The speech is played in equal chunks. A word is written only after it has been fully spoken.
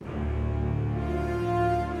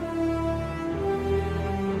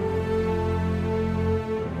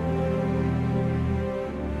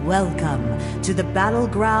Welcome to the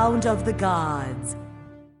battleground of the gods.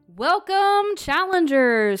 Welcome,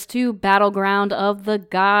 challengers, to Battleground of the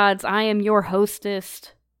Gods. I am your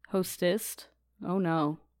hostess with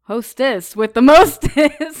the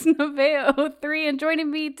mostest, Neveo03, and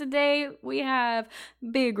joining me today, we have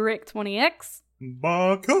Big Rick 20X.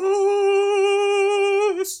 Bacchus!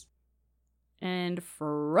 And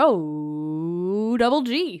Fro Double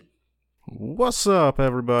G. What's up,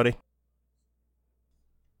 everybody?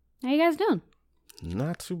 How you guys doing?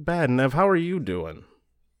 Not too bad, Nev. How are you doing?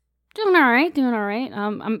 Doing all right.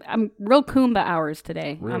 I'm real Kumba hours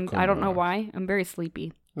today. I don't know hours. why. I'm very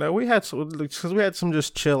sleepy. No, we had some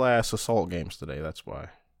just chill ass assault games today. That's why.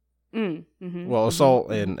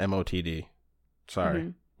 Assault and MOTD.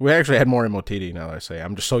 Sorry, we actually had more MOTD. Now that I say,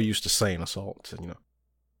 I'm just so used to saying assault.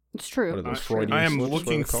 It's true. What are those Freudian I am slips? What are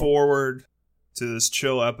looking they called? forward to this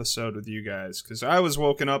chill episode with you guys because I was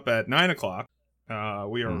woken up at 9 o'clock.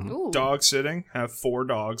 We are Ooh. dog sitting. Have 4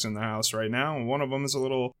 dogs in the house right now, and one of them is a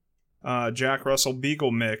little Jack Russell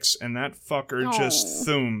Beagle mix, and that fucker just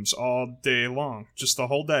thumbs all day long, just the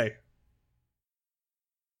whole day.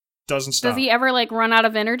 Doesn't stop. Does he ever run out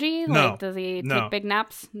of energy? No. Does he No. take big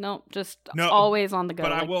naps? No, just No, always on the go.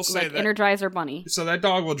 but I will say that- Energizer Bunny. So that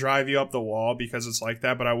dog will drive you up the wall because it's like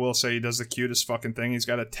that, but I will say he does the cutest fucking thing. He's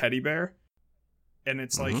got a teddy bear, and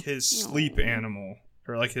it's like his sleep animal,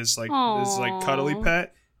 or his cuddly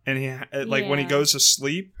pet. And when he goes to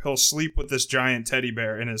sleep, he'll sleep with this giant teddy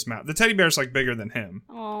bear in his mouth. The teddy bear's bigger than him,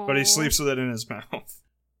 but he sleeps with it in his mouth.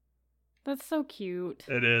 That's so cute.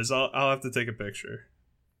 It is. I'll have to take a picture.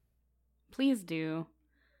 Please do.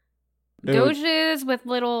 Dude. Doges with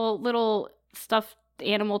little stuffed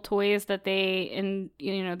animal toys that they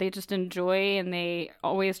just enjoy and they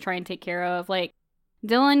always try and take care of. Like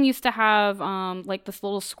Dylan used to have this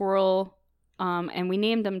little squirrel, and we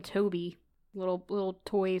named him Toby. Little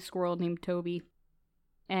toy squirrel named Toby,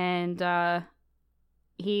 and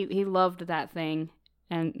he loved that thing.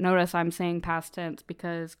 And notice I'm saying past tense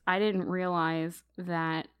because I didn't realize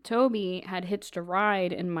that Toby had hitched a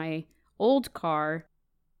ride in my old car,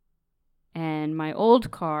 and my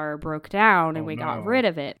old car broke down, and we got rid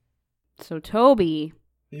of it. So Toby,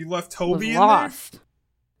 You left Toby was in lost.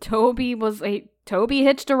 Toby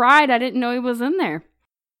hitched a ride. I didn't know he was in there. there?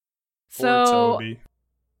 So Poor Toby.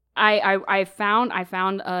 I found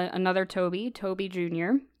another Toby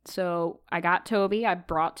Jr. So I got Toby. I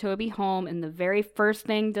brought Toby home, and the very first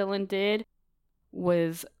thing Dylan did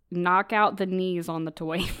was knock out the knees on the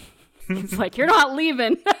toy. He's like, "You're not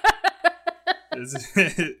leaving." Is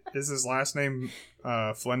his last name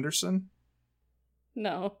Flenderson?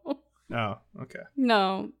 No, Oh, okay.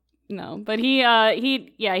 no. But he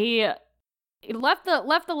left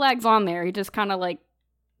the legs on there. He just kind of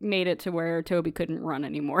made it to where Toby couldn't run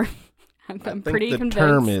anymore. I'm pretty the convinced.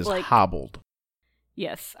 term is hobbled.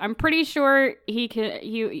 Yes, I'm pretty sure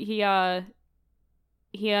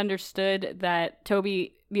he understood that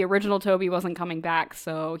Toby, the original Toby, wasn't coming back,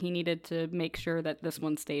 so he needed to make sure that this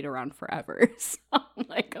one stayed around forever. So I'm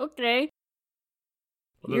like, okay,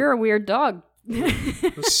 you're a weird dog.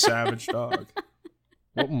 A savage dog.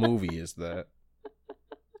 What movie is that?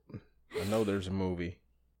 I know there's a movie.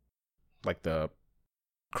 Like the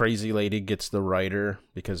crazy lady gets the writer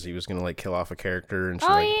because he was gonna kill off a character, and she's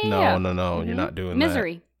no, Mm-hmm. you're not doing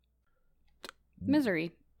Misery. that.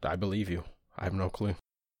 Misery. I believe you. I have no clue.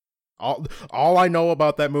 All I know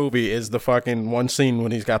about that movie is the fucking one scene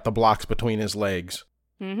when he's got the blocks between his legs.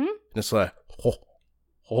 Mm-hmm. And it's like,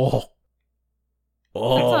 That's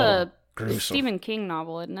a gruesome. Stephen King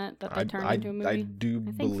novel, isn't it? That they turned into a movie. I do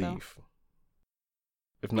think believe. so.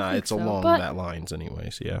 If not, think it's so, along but- that lines,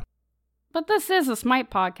 anyways. Yeah. But this is a Smite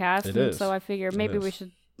podcast, It and is. so I figured It maybe is. we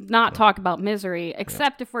should not talk about Misery,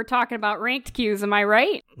 except if we're talking about ranked queues. Am I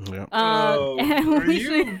right? Yeah. and Are we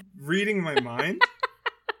you reading my mind?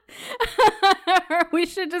 we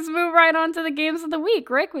should just move right on to the games of the week.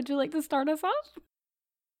 Rick, would you like to start us off?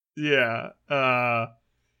 Yeah.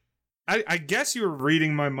 I guess you were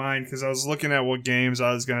reading my mind because I was looking at what games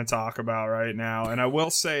I was going to talk about right now. And I will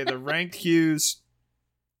say the ranked queues,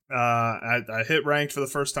 I hit ranked for the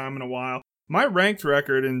first time in a while. My ranked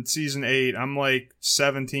record in Season 8, I'm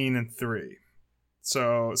 17-3.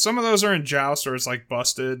 So some of those are in Joust or it's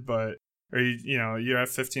busted, but or you have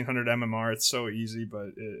 1500 MMR. It's so easy, but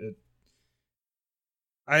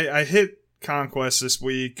I hit Conquest this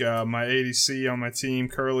week. My ADC on my team,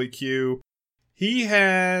 Curly Q, he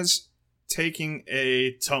has taken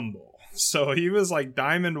a tumble. So he was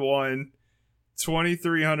Diamond 1,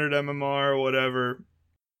 2300 MMR, whatever.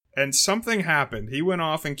 And something happened. He went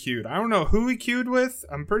off and queued. I don't know who he queued with.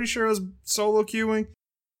 I'm pretty sure it was solo queuing.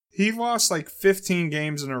 He lost like 15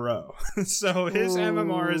 games in a row. So his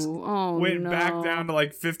MMRs went back down to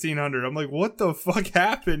like 1,500. I'm like, what the fuck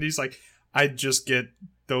happened? He's like, I just get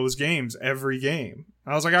those games every game.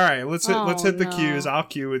 I was like, all right, let's hit the queues. I'll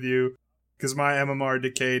queue with you. Because my MMR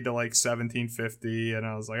decayed to like 1,750. And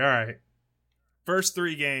I was like, all right. First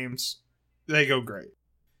 3 games, they go great.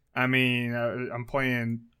 I mean, I'm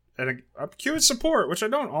playing, and I'm queuing support, which I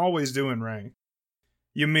don't always do in rank.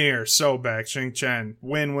 Ymir, Sobek, Xing Chen,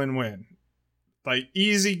 win. Like,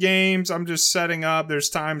 easy games, I'm just setting up. There's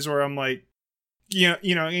times where I'm like, you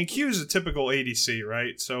know, and Q is a typical ADC,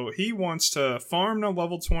 right? So he wants to farm to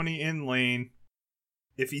level 20 in lane.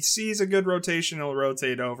 If he sees a good rotation, he'll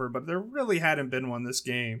rotate over, but there really hadn't been one this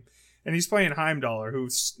game. And he's playing Heimdallr, who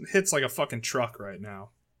hits like a fucking truck right now.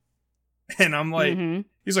 And I'm like,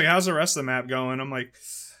 he's like, how's the rest of the map going? I'm like,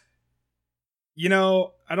 you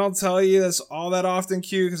know, I don't tell you this all that often,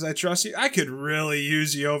 Q, because I trust you. I could really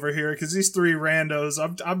use you over here, because these 3 randos,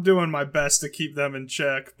 I'm doing my best to keep them in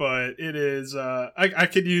check, but it is, I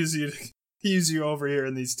could use you over here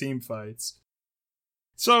in these team fights.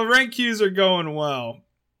 So rank queues are going well.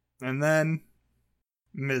 And then,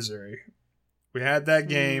 misery. We had that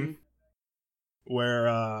game where,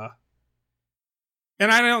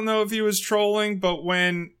 and I don't know if he was trolling, but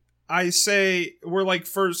when I say we're like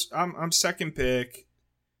first, I'm second pick,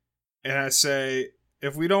 and I say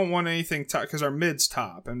if we don't want anything top, because our mid's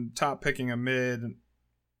top, and top picking a mid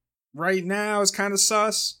right now is kind of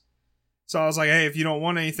sus. So I was like, hey, if you don't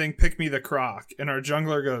want anything, pick me the Croc. And our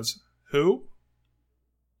jungler goes, who?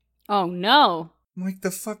 Oh no! I'm like,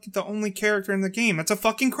 the only character in the game. It's a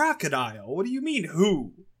fucking crocodile. What do you mean,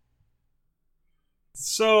 who?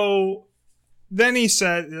 So then he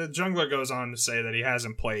said, the jungler goes on to say that he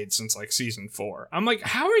hasn't played since like season 4. I'm like,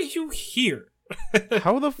 how are you here?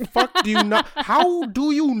 How the fuck do you not? How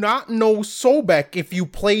do you not know Sobek if you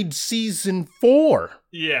played season 4?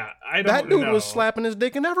 Yeah, I don't know. That dude was slapping his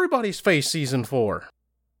dick in everybody's face season 4.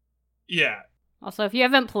 Yeah. Also, if you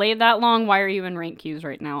haven't played that long, why are you in rank queues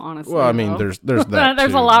right now, honestly? Well, I mean, there's that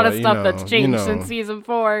there's too, a lot of but, stuff that's changed since season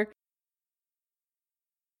 4.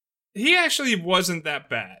 He actually wasn't that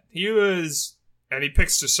bad. He was, and he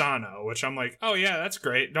picks Susano, which I'm like, oh yeah, that's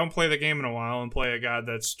great. Don't play the game in a while and play a god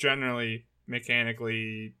that's generally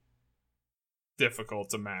mechanically difficult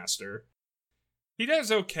to master. He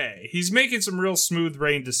does okay. He's making some real smooth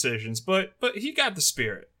brain decisions, but he got the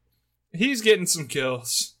spirit. He's getting some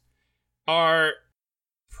kills. Our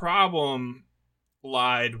problem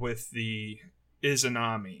lied with the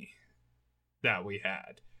Izanami that we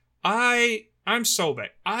had. I'm Sobek.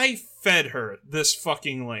 I fed her this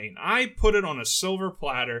fucking lane. I put it on a silver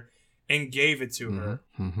platter and gave it to her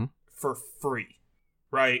for free,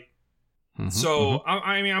 right? So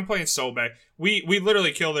I mean, I'm playing Sobek. We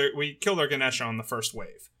literally killed our Ganesha on the first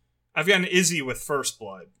wave. I've got an Izzy with first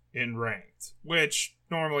blood in ranked, which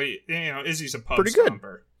normally, you know, Izzy's a pub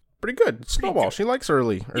stomper. Pretty good. Snowball. She likes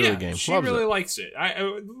early game. She Loves really it. likes it. I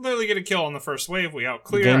literally get a kill on the first wave. We out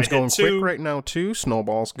clear. The game's going quick right now too.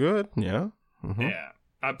 Snowball's good. Yeah. Yeah.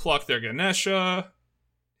 I pluck their Ganesha.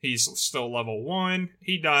 He's still level 1.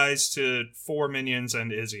 He dies to 4 minions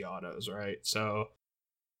and Izzy autos, right? So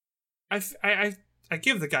I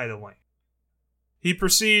give the guy the lane. He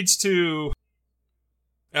proceeds to,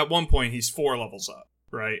 at one point, he's 4 levels up,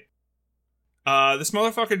 right? This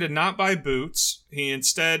motherfucker did not buy boots. He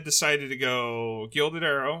instead decided to go Gilded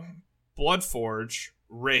Arrow, Bloodforge,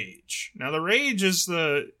 Rage. Now, the Rage is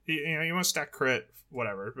you want to stack crit,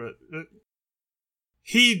 whatever, but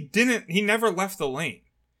he never left the lane.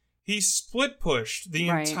 He split pushed the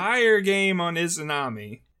entire game on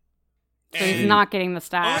Izanami. So he's not getting the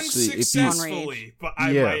stats. Unsuccessfully, but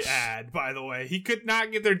I might add, by the way. He could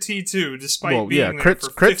not get their T2 despite being there for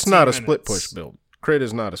 15 Crit's not minutes. A split push build. Crit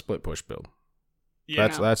is not a split push build. Yeah.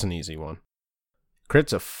 That's an easy one.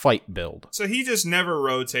 Crit's a fight build. So he just never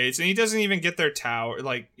rotates, and he doesn't even get their tower.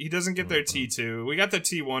 Like, he doesn't get their T2. We got the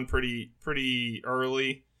T1 pretty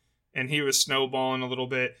early, and he was snowballing a little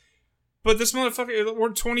bit. But this motherfucker,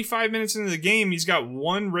 we're 25 minutes into the game, he's got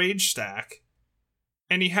 1 rage stack,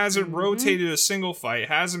 and he hasn't rotated a single fight,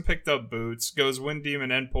 hasn't picked up boots, goes Wind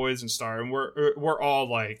Demon and Poison Star, and we're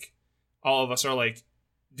all of us are like,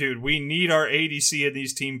 dude, we need our ADC in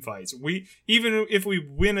these team fights. Even if we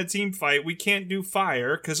win a team fight, we can't do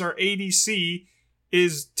fire because our ADC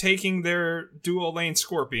is taking their dual lane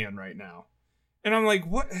Scorpion right now. And I'm like,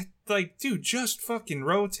 what? Like, dude, just fucking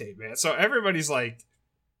rotate, man. So everybody's like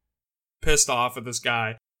pissed off at this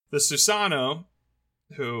guy. The Susano,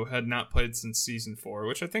 who had not played since season 4,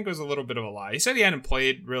 which I think was a little bit of a lie. He said he hadn't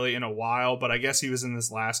played really in a while, but I guess he was in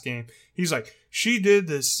this last game. He's like, she did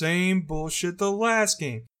the same bullshit the last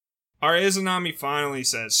game. our Izanami finally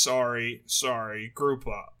says, sorry, group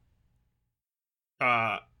up.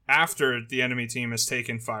 After the enemy team has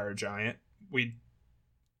taken Fire Giant, we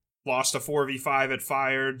lost a 4v5 at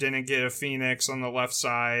Fire, didn't get a Phoenix on the left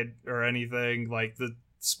side or anything. Like, the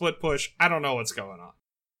split push, I don't know what's going on.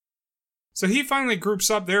 So he finally groups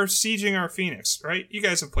up. They're sieging our Phoenix, right? You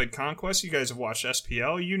guys have played Conquest. You guys have watched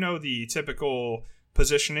SPL. You know the typical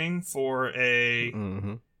positioning for a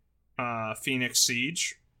Phoenix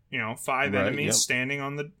siege. 5 enemies standing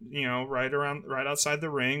on the, right outside the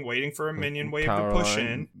ring, waiting for a minion wave to push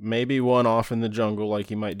in. Maybe one off in the jungle, like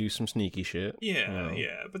he might do some sneaky shit. Yeah.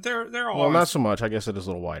 But they're all. Well, not so much. I guess it is a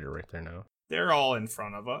little wider right there now. They're all in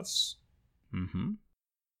front of us. Mm-hmm.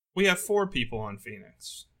 We have 4 people on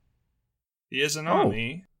Phoenix. The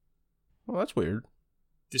Izanami. Well, that's weird.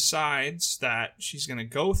 Decides that she's going to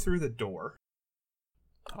go through the door.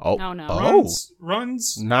 Oh no!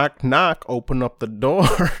 Runs. Knock, knock. Open up the door.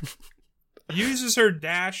 Uses her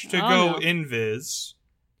dash to go invis.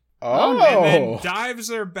 Oh, and then dives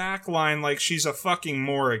their back line like she's a fucking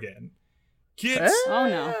Morrigan. Gets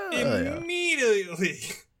immediately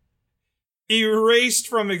erased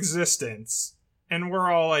from existence, and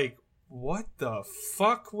we're all like, "What the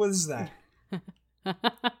fuck was that?"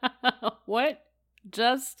 What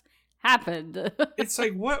just happened? It's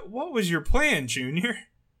like, what was your plan, Junior?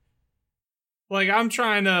 Like, I'm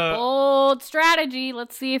trying to... Bold strategy.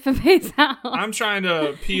 Let's see if it pays out. I'm trying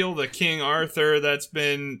to peel the King Arthur that's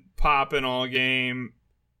been popping all game.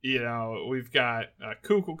 We've got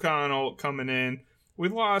Kukulkan coming in. We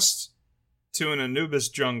lost to an Anubis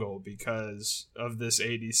jungle because of this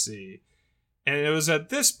ADC. And it was at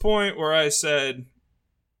this point where I said,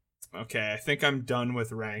 okay, I think I'm done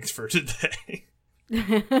with ranked for today.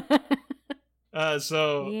 Yeah.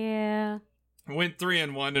 Went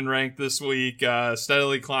 3-1 in ranked this week,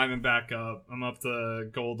 steadily climbing back up. I'm up to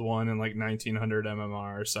gold 1 in like 1900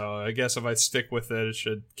 MMR, so I guess if I stick with it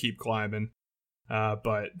should keep climbing.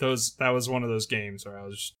 But that was one of those games where I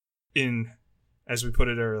was in, as we put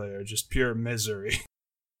it earlier, just pure misery.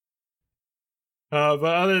 But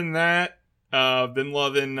other than that, I've been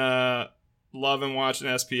loving watching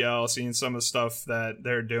SPL, seeing some of the stuff that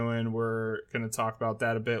they're doing. We're going to talk about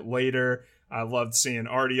that a bit later. I loved seeing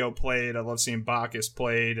Artio played. I love seeing Bacchus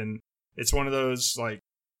played. And it's one of those, like,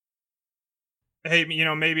 hey,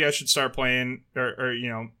 maybe I should start playing or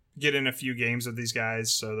get in a few games with these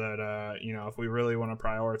guys so that, if we really want to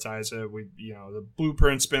prioritize it, the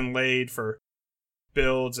blueprint's been laid for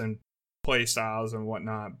builds and play styles and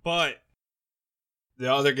whatnot. But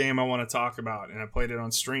the other game I want to talk about, and I played it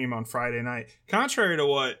on stream on Friday night, contrary to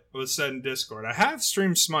what was said in Discord, I have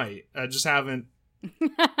streamed Smite. I just haven't.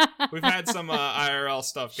 We've had some IRL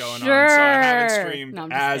stuff going on, so I haven't streamed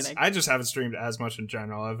I just haven't streamed as much in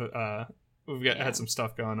general. Had some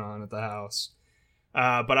stuff going on at the house,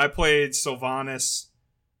 but I played Sylvanas.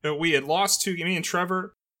 We had lost 2. Me and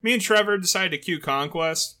Trevor decided to queue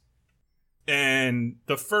Conquest, and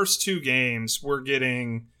the first 2 games we're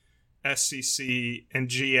getting SCC and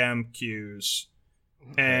GM queues,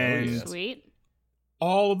 and sweet.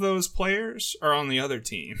 All of those players are on the other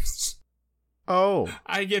teams. Oh,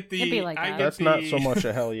 I get the. Like that. That's not so much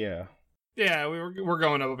a hell yeah. Yeah, we're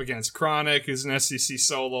going up against Chronic, who's an SCC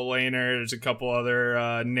solo laner. There's a couple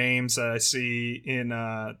other names that I see in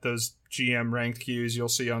those GM ranked queues you'll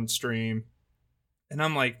see on stream, and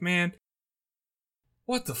I'm like, man,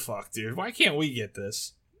 what the fuck, dude? Why can't we get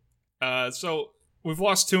this? So we've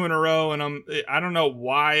lost 2 in a row, and I don't know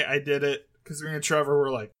why I did it, because me and Trevor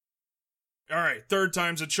were like, all right, 3rd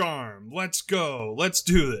time's a charm. Let's go. Let's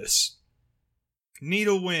do this. Need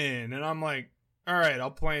a win. And I'm like, all right,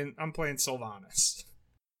 I'm playing Sylvanas.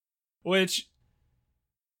 Which,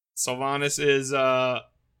 Sylvanas is,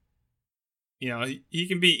 he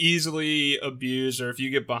can be easily abused, or if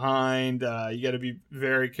you get behind, you got to be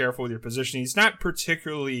very careful with your positioning. He's not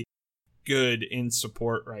particularly good in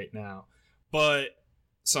support right now. But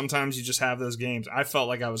sometimes you just have those games. I felt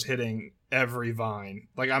like I was hitting every vine.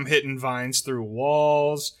 Like, I'm hitting vines through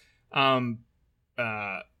walls. I'm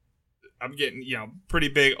getting, pretty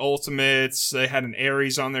big ultimates. They had an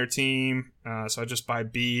Ares on their team, so I just buy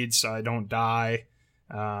beads so I don't die.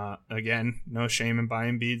 Again, no shame in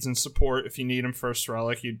buying beads and support. If you need them first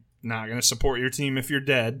relic, you're not going to support your team if you're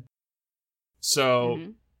dead.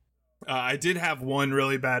 So, I did have one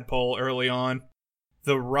really bad pull early on.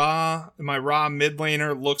 My Ra mid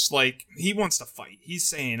laner looks like he wants to fight. He's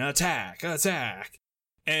saying, attack.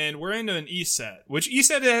 And we're into an E-set, which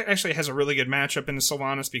E-set actually has a really good matchup into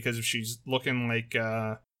Sylvanas, because if she's looking like,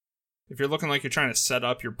 if you're looking like you're trying to set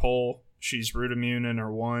up your pull, she's root immune in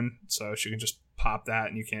her 1, so she can just pop that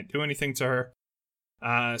and you can't do anything to her.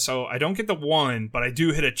 So I don't get the 1, but I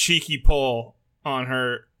do hit a cheeky pull on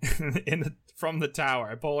her from the tower.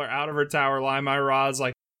 I pull her out of her tower, line my rods,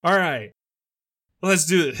 like, all right, let's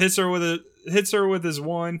do it. Hits her with his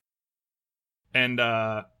 1, and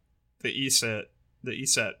the E-set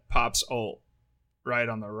pops ult right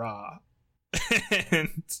on the Ra,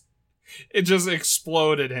 and it just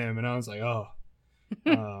exploded him, and I was like, oh.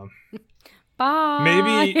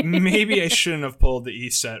 Bye. Maybe I shouldn't have pulled the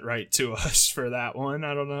E-set right to us for that one.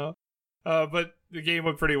 I don't know. But the game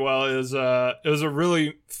went pretty well. It was a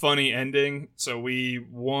really funny ending. So we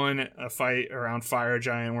won a fight around Fire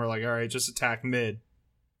Giant. We're like, all right, just attack mid,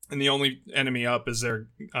 and the only enemy up is their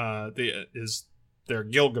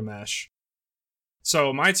Gilgamesh.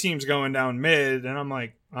 So my team's going down mid, and I'm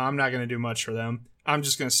like, I'm not gonna do much for them. I'm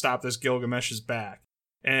just gonna stop this Gilgamesh's back.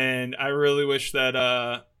 And I really wish that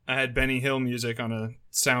I had Benny Hill music on a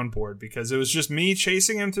soundboard, because it was just me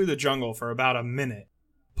chasing him through the jungle for about a minute,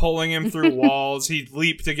 pulling him through walls. He'd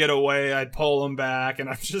leap to get away. I'd pull him back, and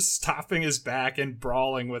I'm just stopping his back and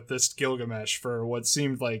brawling with this Gilgamesh for what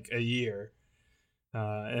seemed like a year.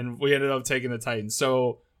 And we ended up taking the Titans.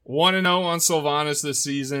 So 1-0 on Sylvanas this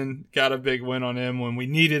season. Got a big win on him when we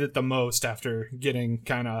needed it the most after getting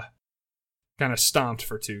kind of stomped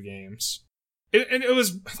for 2 games. And it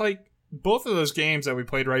was like, both of those games that we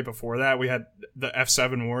played right before that, we had the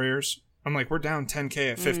F7 Warriors. I'm like, we're down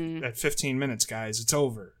 10K at 15 minutes, guys. It's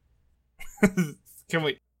over. Can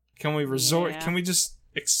we resort? Yeah. Can we just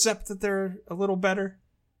accept that they're a little better?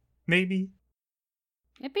 Maybe.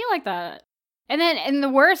 It'd be like that. And the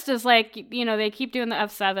worst is, like, you know, they keep doing the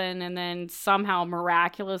F7, and then somehow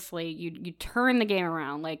miraculously you turn the game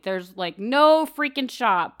around. Like, there's like no freaking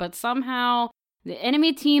shot, but somehow the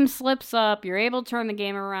enemy team slips up, you're able to turn the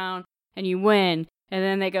game around, and you win, and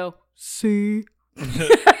then they go, see?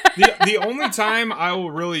 The only time I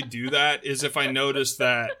will really do that is if I notice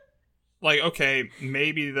that, like, okay,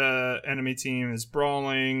 maybe the enemy team is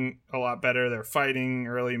brawling a lot better, they're fighting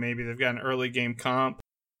early, maybe they've got an early game comp.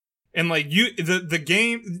 And, like, the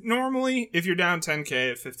game, normally, if you're down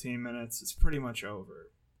 10K at 15 minutes, it's pretty much over.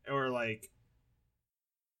 Or, like,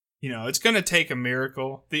 you know, it's going to take a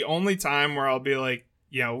miracle. The only time where I'll be like,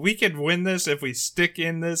 you know, we could win this if we stick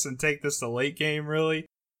in this and take this to late game, really,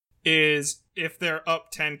 is if they're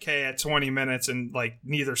up 10K at 20 minutes and, like,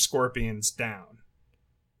 neither Scorpion's down,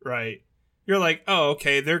 right? You're like, oh,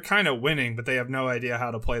 okay, they're kind of winning, but they have no idea how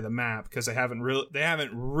to play the map because they haven't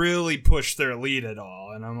really pushed their lead at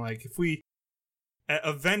all. And I'm like, if we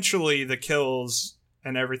eventually the kills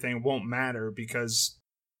and everything won't matter because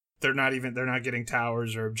they're not getting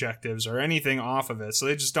towers or objectives or anything off of it, so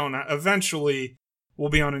they just don't. Eventually, we'll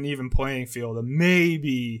be on an even playing field, and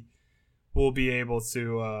maybe we'll be able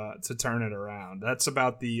to turn it around. That's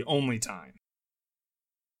about the only time.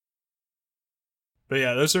 But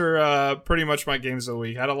yeah, those are pretty much my games of the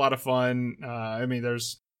week. Had a lot of fun. I mean,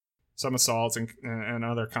 there's some assaults and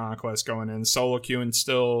other conquests going in. Solo queuing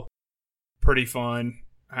still pretty fun.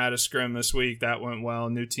 I had a scrim this week that went well.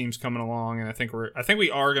 New teams coming along, and I think we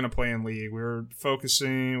are going to play in League. We were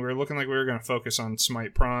looking like we were going to focus on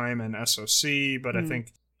Smite Prime and SOC, but I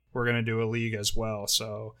think we're going to do a League as well.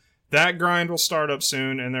 So that grind will start up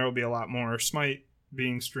soon, and there will be a lot more Smite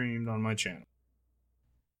being streamed on my channel.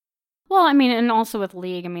 Well, I mean, and also with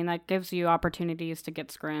League, I mean, that gives you opportunities to get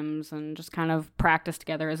scrims and just kind of practice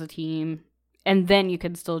together as a team. And then you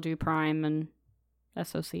can still do Prime and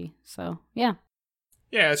SOC. So, yeah.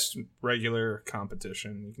 Yeah, it's regular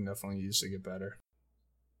competition. You can definitely use to get better.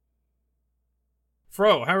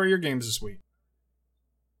 Fro, how are your games this week?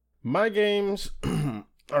 My games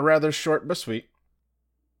are rather short but sweet.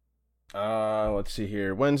 Let's see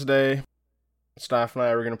here. Wednesday, Staff and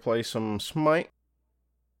I were going to play some Smite.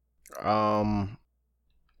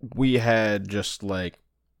 We had just, like,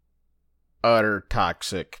 utter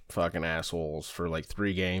toxic fucking assholes for, like,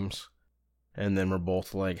 3 games. And then we're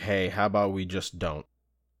both like, hey, how about we just don't?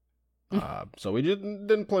 So we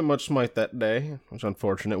didn't play much Smite that day. It was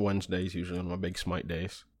unfortunate. Wednesday's usually one of my big Smite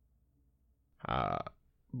days.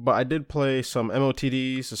 But I did play some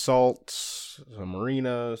MOTDs, Assaults, some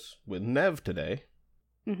Arenas with Nev today.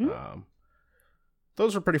 Mm-hmm.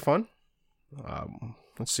 Those were pretty fun.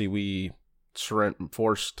 Let's see, we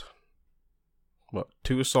forced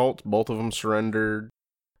 2 assaults, both of them surrendered.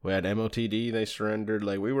 We had MOTD, they surrendered.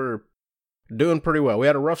 Like, we were doing pretty well. We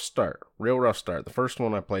had a rough start, real rough start. The first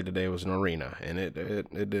one I played today was an Arena, and it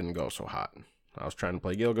didn't go so hot. I was trying to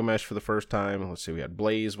play Gilgamesh for the first time. Let's see, we had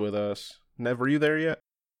Blaze with us. Nev, were you there yet?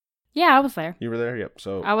 Yeah, I was there. You were there? Yep.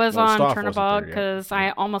 So I was on Chernobog because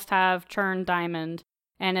I almost have Churn Diamond,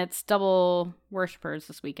 and it's double Worshippers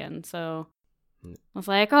this weekend, so I was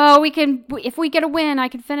like, oh, if we get a win, I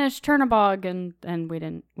can finish Chernobog, and we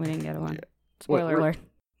didn't get a win. Yeah. Spoiler alert.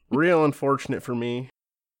 Real unfortunate for me.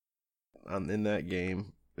 In that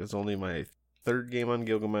game, it's only my third game on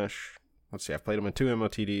Gilgamesh. Let's see, I've played him in 2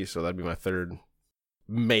 MOTDs, so that'd be my third.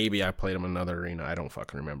 Maybe I played him in another arena. I don't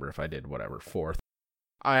fucking remember if I did, whatever, 4th.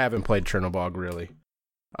 I haven't played Chernobog, really.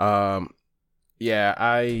 Yeah,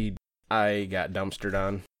 I got dumpstered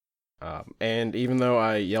on. And even though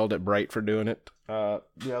I yelled at Bright for doing it, the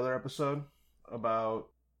other episode about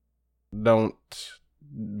don't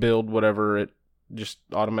build whatever it just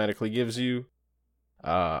automatically gives you,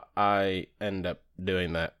 I end up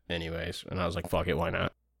doing that anyways, and I was like, fuck it, why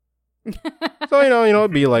not? So,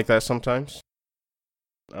 it'd be like that sometimes.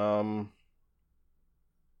 Yeah.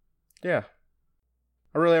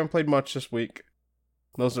 I really haven't played much this week.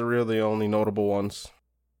 Those are really the only notable ones.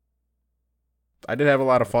 I did have a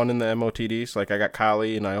lot of fun in the MOTDs. Like, I got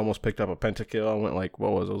Kali, and I almost picked up a pentakill. I went like,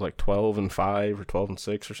 what was it? It was like 12-5 or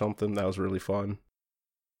 12-6 or something. That was really fun.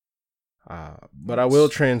 But I will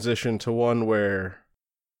transition to one where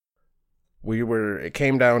it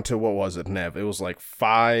came down to, what was it, Nev? It was like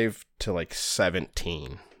 5 to like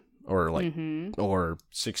 17 or like, or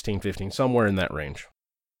 16, 15, somewhere in that range.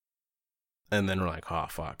 And then we're like, oh,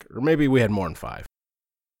 fuck. Or maybe we had more than 5.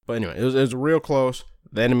 But anyway, it was real close.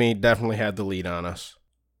 The enemy definitely had the lead on us.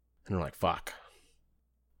 And we're like, fuck.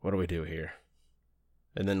 What do we do here?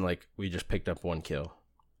 And then, like, we just picked up 1 kill.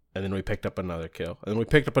 And then we picked up another kill. And then we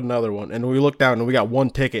picked up another one. And we looked down and we got 1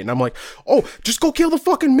 ticket. And I'm like, oh, just go kill the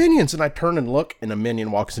fucking minions. And I turn and look. And a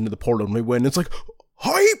minion walks into the portal and we win. It's like,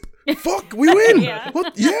 hype! Fuck, we win! Yeah.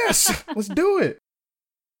 What? Yes! Let's do it!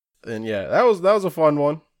 And yeah, that was a fun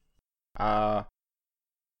one.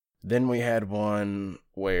 Then we had one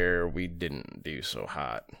where we didn't do so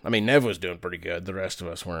hot. I mean, Nev was doing pretty good. The rest of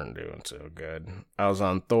us weren't doing so good. I was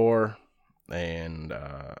on Thor, and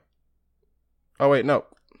oh wait, no,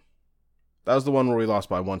 that was the one where we lost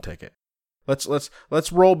by 1 ticket.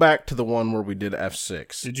 Let's roll back to the one where we did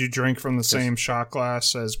F6. Did you drink from the same shot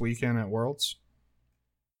glass as Weekend at Worlds?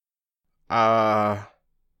 I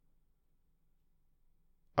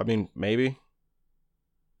mean, maybe.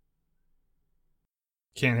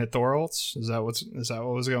 Can't hit Thor ults? Is that what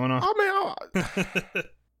was going on? I mean,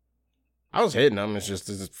 I was hitting them. It's just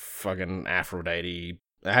this fucking Aphrodite.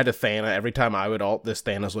 I had a Thana. Every time I would ult, this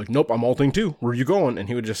Thana's like, nope, I'm ulting too. Where are you going? And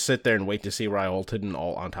he would just sit there and wait to see where I ulted and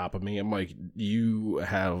ult on top of me. I'm like, you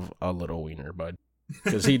have a little wiener, bud.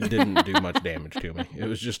 Because he didn't do much damage to me. It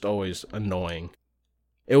was just always annoying.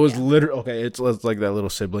 It was literally, okay, it's like that little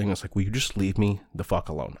sibling. It's like, will you just leave me the fuck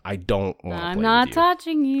alone? I don't want to play I'm not with you.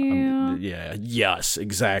 touching you. Yeah, yes,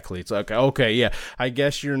 exactly. It's like, okay, yeah, I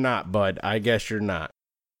guess you're not, bud. I guess you're not.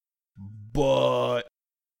 But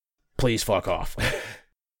please fuck off.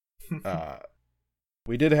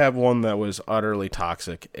 We did have one that was utterly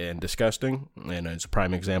toxic and disgusting, and it's a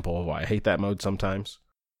prime example of why I hate that mode sometimes.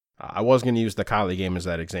 I was going to use the Kali game as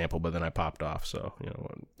that example, but then I popped off, so,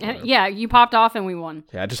 whatever. Yeah, you popped off and we won.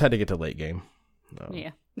 Yeah, I just had to get to late game.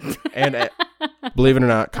 Yeah. And believe it or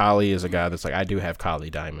not, Kali is a guy that's like, I do have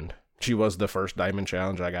Kali Diamond. She was the first Diamond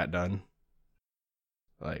challenge I got done.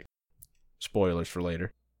 Like, spoilers for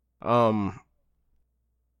later. But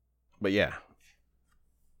yeah.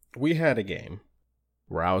 We had a game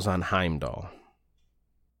where I was on Heimdall.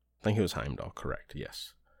 I think it was Heimdall, correct,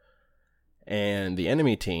 yes. And the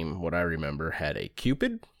enemy team, what I remember, had a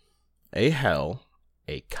Cupid, a Hel,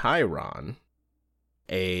 a Chiron,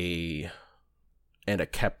 and a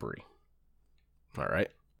Khepri. All right.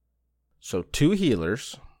 So 2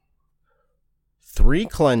 healers, 3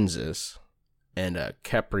 cleanses, and a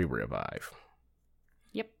Khepri revive.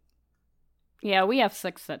 Yep. Yeah, we have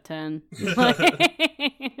 6 at 10.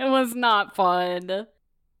 It was not fun.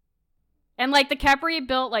 And, like, the Khepri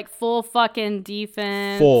built, like, full fucking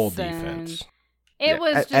defense. Full defense. It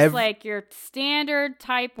was just, like, your standard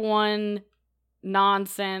type 1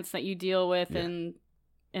 nonsense that you deal with in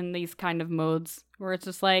these kind of modes. Where it's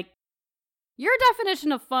just, like, your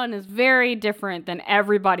definition of fun is very different than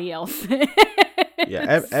everybody else.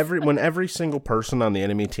 Yeah, when every single person on the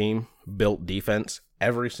enemy team built defense,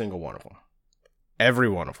 every single one of them. Every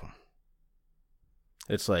one of them.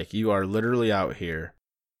 It's like, you are literally out here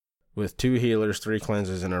with 2 healers, 3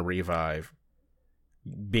 cleanses, and a revive,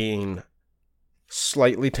 being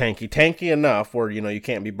slightly tanky enough where, you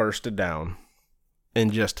can't be bursted down,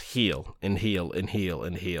 and just heal, and heal, and heal,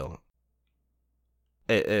 and heal.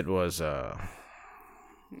 It was,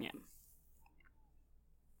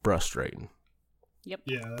 frustrating. Yep.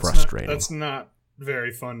 Yeah, frustrating. That's not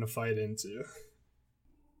very fun to fight into.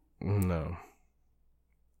 No.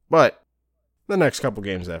 But the next couple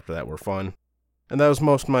games after that were fun. And that was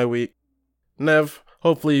most of my week. Nev,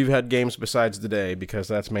 hopefully you've had games besides today, because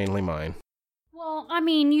that's mainly mine. Well, I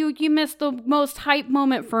mean, you missed the most hype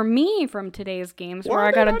moment for me from today's games, Well, where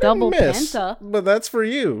I got a double miss, penta. But that's for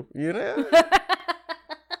you, you know?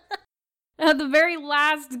 At the very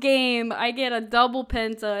last game, I get a double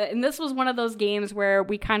penta, and this was one of those games where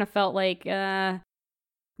we kind of felt like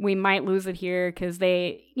we might lose it here, because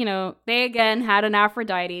they again had an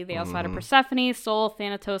Aphrodite. They also had a Persephone, Sol,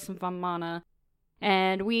 Thanatos, and Vamana.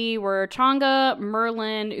 And we were Chang'e,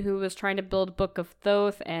 Merlin, who was trying to build Book of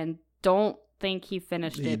Thoth, and don't think he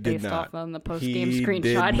finished it based off on the post-game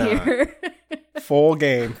screenshot here. Full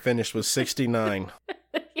game finished with 69.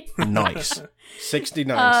 Nice. 69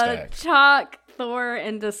 stacks. Chalk, Thor,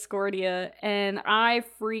 and Discordia, and I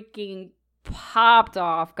freaking popped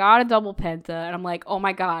off, got a double penta, and I'm like, oh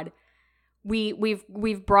my god,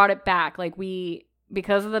 we've brought it back. Like,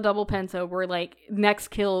 because of the double penta, we're like, next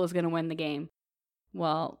kill is gonna win the game.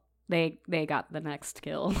 Well, they got the next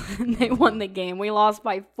kill. They won the game. We lost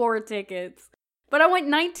by 4 tickets. But I went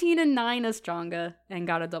 19-9 as Chang'e and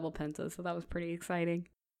got a double penta, so that was pretty exciting.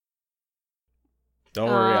 Don't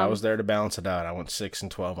worry, I was there to balance it out. I went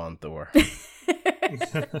 6-12 on Thor.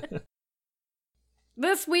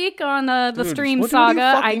 This week on the Stream what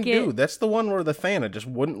Saga, I get... That's the one where the Thana just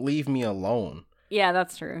wouldn't leave me alone. Yeah,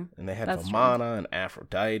 that's true. And they had Vamana and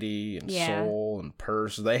Aphrodite and Sol and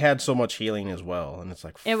Perse. They had so much healing as well, and it's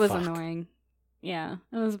like, it was annoying. Yeah,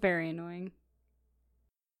 it was very annoying.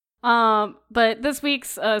 But this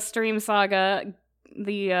week's Stream Saga,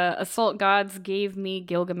 the Assault Gods gave me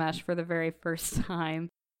Gilgamesh for the very first time,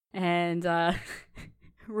 and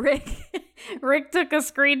Rick took a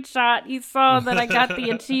screenshot. He saw that I got the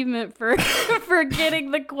achievement for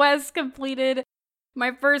getting the quest completed.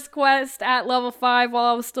 My first quest at level 5 while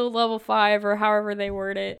I was still level 5, or however they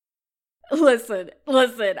word it. Listen,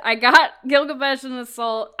 I got Gilgamesh and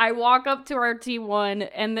Assault. I walk up to our T1,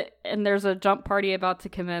 and there's a jump party about to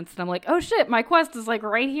commence, and I'm like, oh shit, my quest is like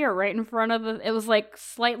right here, right in front of it was like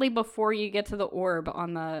slightly before you get to the orb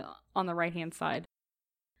on the right-hand side.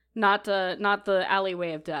 Not the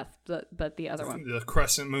alleyway of death, but the other one. The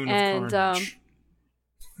crescent moon of carnage.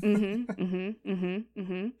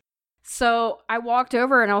 So I walked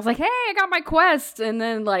over and I was like, hey, I got my quest. And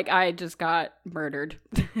then, like, I just got murdered.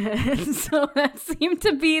 So that seemed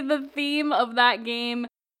to be the theme of that game.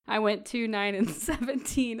 I went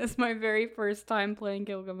 2-9-17 as my very first time playing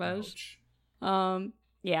Gilgamesh. Ouch.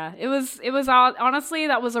 Yeah, it was honestly,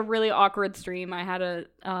 that was a really awkward stream. I had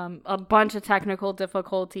a bunch of technical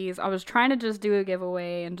difficulties. I was trying to just do a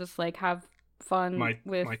giveaway and just, like, have fun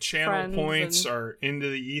with my channel points are into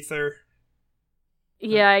the ether.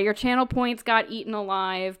 Yeah, your channel points got eaten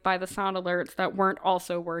alive by the sound alerts that weren't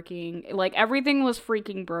also working. Like, everything was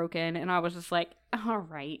freaking broken, and I was just like, all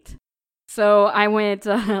right. So I went,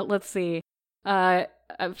 let's see. I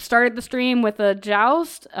started the stream with a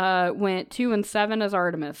Joust, went 2-7 as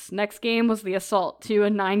Artemis. Next game was the Assault,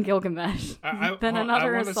 2-9 Gilgamesh. Then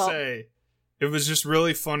another Assault. I want to say, it was just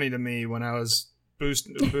really funny to me when I was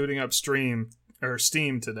booting up Steam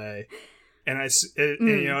today. And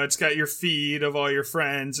it's got your feed of all your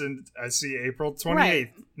friends, and I see April 28th.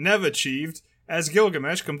 Right. Nev achieved as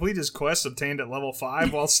Gilgamesh, complete his quest obtained at level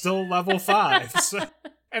 5 while still level 5. So,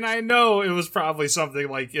 and I know it was probably something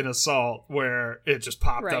like in Assault where it just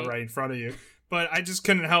popped up right in front of you. But I just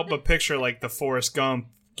couldn't help but picture like the Forrest Gump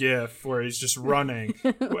gif where he's just running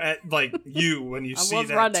at, like, you when you see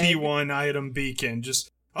that running. T1 item beacon. Just,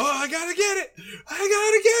 I gotta get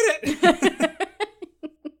it.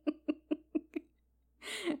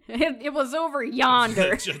 It was over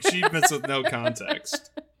yonder. Achievements with no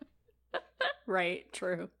context. Right,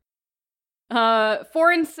 true. 4-6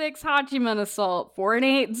 Hachiman Assault,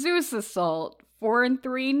 4-8 Zeus Assault, 4-3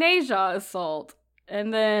 Neja Assault,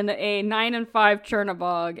 and then a 9-5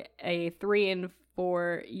 Chernobog, a 3-4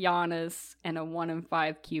 Giannis, and a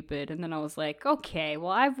 1-5 Cupid. And then I was like, okay,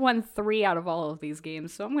 well, I've won 3 out of all of these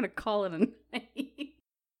games, so I'm gonna call it a night.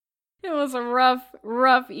 It was a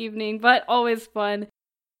rough evening, but always fun.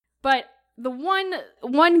 But the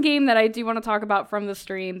one game that I do want to talk about from the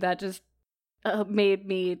stream that just made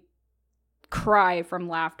me cry from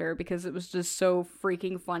laughter because it was just so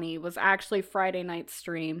freaking funny was actually Friday night's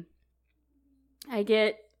stream. I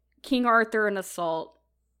get King Arthur and Assault.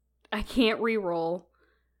 I can't reroll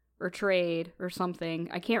or trade or something.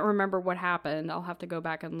 I can't remember what happened. I'll have to go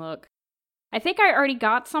back and look. I think I already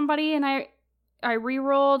got somebody and I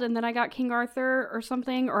rerolled and then I got King Arthur or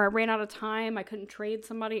something, or I ran out of time. I couldn't trade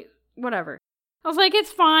somebody. Whatever. I was like,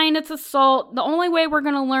 it's fine. It's Assault. The only way we're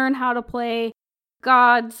going to learn how to play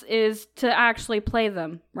gods is to actually play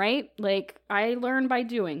them, right? Like, I learn by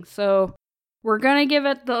doing. So We're gonna give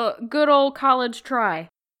it the good old college try.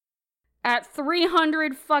 At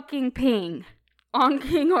 300 fucking ping on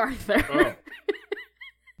King Arthur. Oh.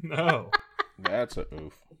 No. That's a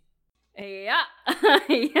oof. Yeah.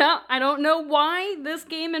 Yeah. I don't know why this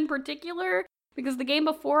game in particular, because the game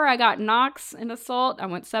before I got Nox and Assault. I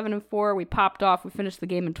went 7-4. We popped off. We finished the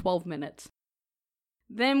game in 12 minutes.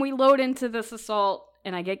 Then we load into this Assault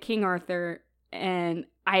and I get King Arthur and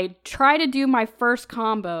I try to do my first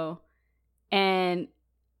combo, and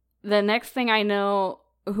the next thing I know,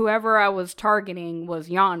 whoever I was targeting was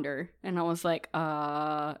Yonder, and I was like,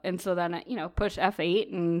 and so then I, push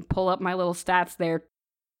F8 and pull up my little stats there.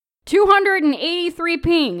 283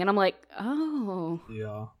 ping, and I'm like, oh.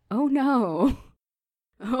 Yeah. Oh no.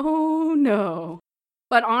 Oh no.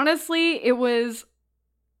 But honestly,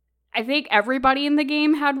 I think everybody in the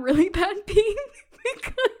game had really bad ping.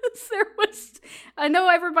 Because I know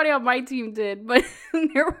everybody on my team did, but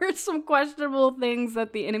there were some questionable things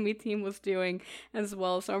that the enemy team was doing as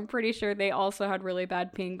well. So I'm pretty sure they also had really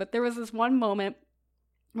bad ping. But there was this one moment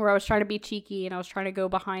where I was trying to be cheeky and I was trying to go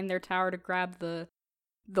behind their tower to grab the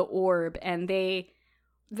orb, and they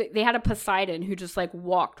had a Poseidon who just like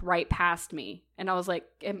walked right past me, and I was like,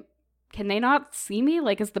 can they not see me?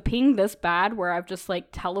 Like, is the ping this bad where I've just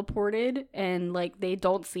like teleported and like they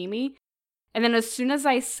don't see me? And then as soon as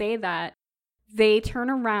I say that, they turn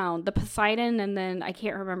around, the Poseidon, and then I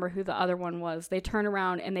can't remember who the other one was. They turn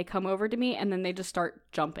around and they come over to me, and then they just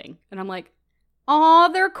start jumping. And I'm like, oh,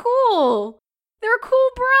 they're cool. They're cool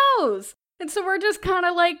bros. And so we're just kind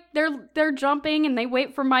of like, they're jumping, and they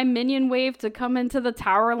wait for my minion wave to come into the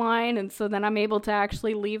tower line. And so then I'm able to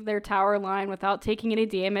actually leave their tower line without taking any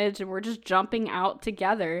damage. And we're just jumping out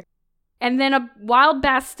together. And then a wild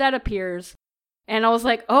Bastet appears. And I was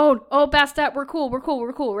like, oh, Bastet, we're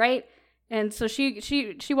cool, right? And so she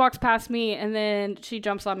walks past me, and then she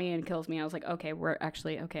jumps on me and kills me. I was like, okay,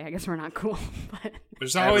 I guess we're not cool. But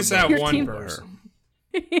there's always that one person.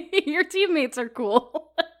 Your teammates are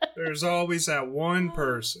cool. There's always that one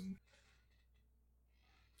person.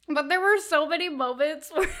 But there were so many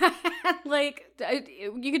moments where I had, like,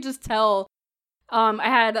 you could just tell. I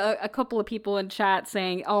had a couple of people in chat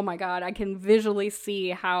saying, oh my god, I can visually see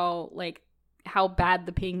how bad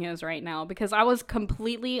the ping is right now, because I was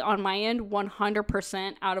completely on my end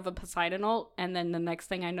 100% out of a Poseidon ult, and then the next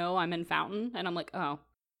thing I know, I'm in Fountain, and I'm like, oh,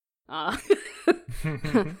 I'll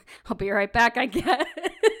be right back, I guess.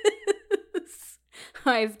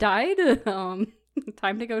 I've died.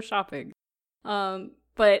 Time to go shopping.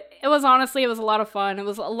 But it was a lot of fun. It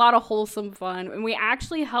was a lot of wholesome fun, and we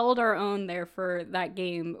actually held our own there for that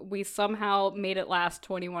game. We somehow made it last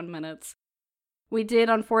 21 minutes. We did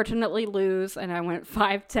unfortunately lose, and I went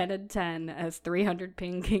 5-10-10 as 300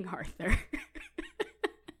 ping King Arthur.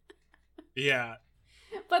 Yeah.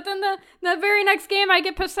 But then the very next game, I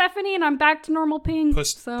get Persephone, and I'm back to normal ping.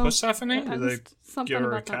 Persephone? Did they give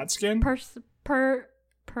her a cat skin? Persephone.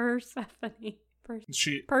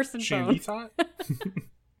 She bone. thought?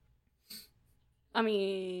 I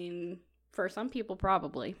mean, for some people,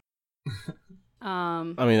 probably. I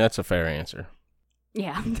mean, that's a fair answer.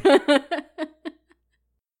 Yeah.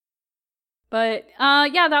 But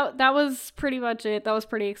yeah, that was pretty much it. That was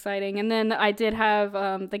pretty exciting. And then I did have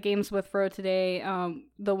the games with Fro today.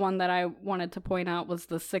 The one that I wanted to point out was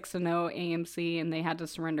the 6-0 AMC, and they had to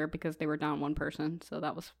surrender because they were down one person. So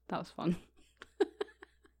that was fun.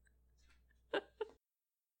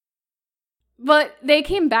 But they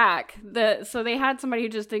came back. So they had somebody who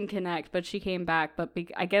just didn't connect, but she came back. But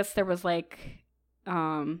I guess there was like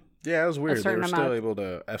yeah, it was weird. They were still able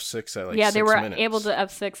to F6 at like 6 minutes. Yeah, they were able to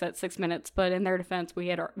F6 at 6 minutes, but in their defense,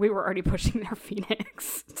 we were already pushing their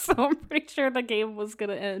Phoenix. So I'm pretty sure the game was going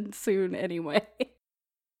to end soon anyway.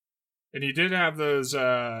 And you did have those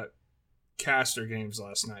caster games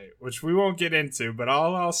last night, which we won't get into, but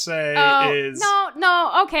all I'll say is...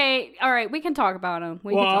 No, okay. All right, we can talk about them.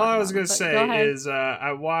 All I was going to say is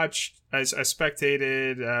I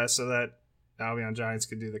spectated so that Albion Giants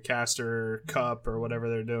could do the Caster Cup or whatever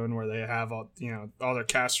they're doing, where they have all their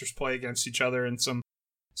casters play against each other in some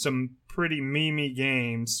pretty memey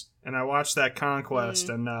games. And I watched that Conquest,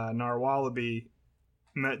 and Narwallaby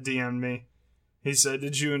DM'd me. He said,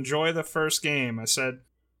 "Did you enjoy the first game?" I said,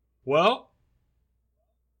 "Well,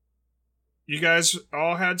 you guys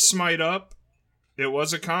all had Smite up. It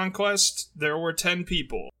was a Conquest. There were 10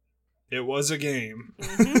 people. It was a game."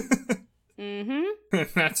 Mm-hmm. Mm-hmm.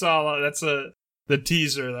 That's all. That's the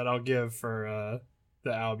teaser that I'll give for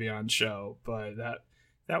the Albion show. But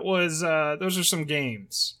that was those are some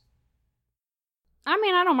games. I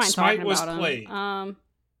mean, I don't mind Smite talking about them. Smite was played.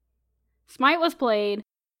 Smite was played.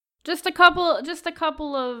 Just a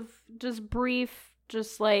couple of just brief,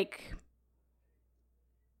 just like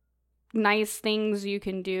nice things you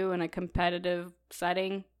can do in a competitive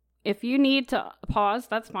setting. If you need to pause,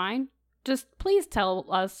 that's fine. Just please tell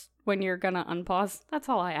us when you're gonna unpause. That's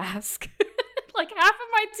all I ask. Like half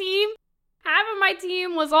of my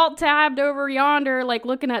team was alt tabbed over yonder, like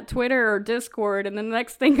looking at Twitter or Discord, and then the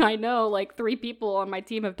next thing I know, like 3 people on my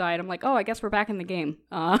team have died. I'm like, oh, I guess we're back in the game.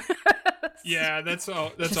 Yeah, that's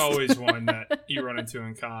always one that you run into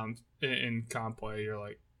in comp play. You're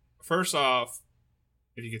like, first off,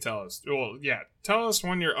 if you could tell us, tell us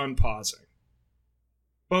when you're unpausing.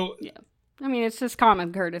 Well, yeah, I mean it's just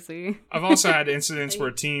common courtesy. I've also had incidents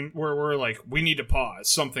where we're like, we need to pause,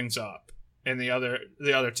 something's up, and the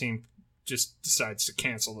other team just decides to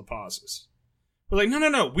cancel the pauses. We're like,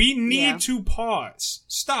 no, we need to pause.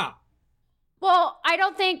 Stop. Well, I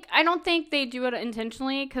don't think they do it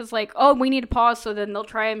intentionally because, like, oh, we need to pause, so then they'll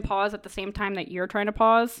try and pause at the same time that you're trying to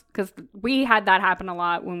pause. Because we had that happen a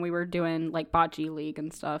lot when we were doing, like, Bocce League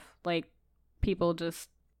and stuff. Like, people just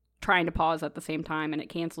trying to pause at the same time and it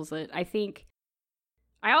cancels it.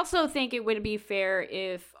 I also think it would be fair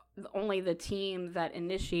if only the team that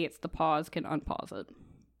initiates the pause can unpause it.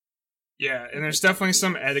 Yeah, and there's definitely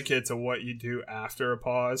some etiquette to what you do after a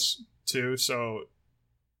pause, too. So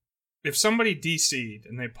if somebody DC'd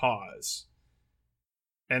and they pause,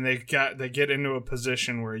 and they get into a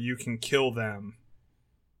position where you can kill them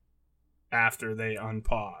after they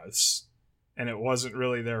unpause, and it wasn't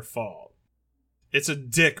really their fault, it's a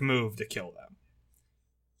dick move to kill them.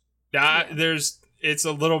 It's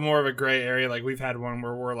a little more of a gray area. Like, we've had one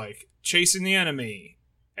where we're, like, chasing the enemy,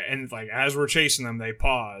 and, like, as we're chasing them, they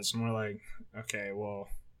pause, and we're like, okay, well,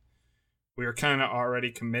 we were kind of already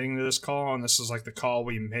committing to this call, and this is, like, the call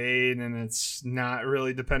we made, and it's not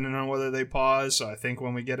really dependent on whether they pause, so I think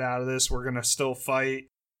when we get out of this, we're gonna still fight.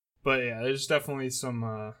 But, yeah, there's definitely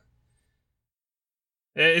some,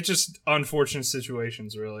 it's just unfortunate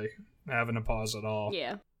situations, really, having to pause at all.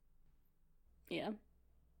 Yeah.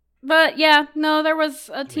 But, yeah, no, there was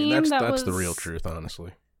a team that's the real truth,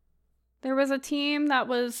 honestly. There was a team that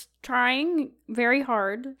was trying very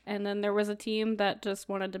hard, and then there was a team that just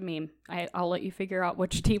wanted to meme. I'll let you figure out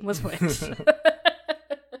which team was which.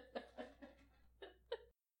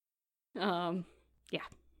 Yeah.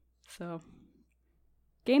 So,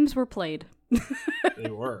 games were played.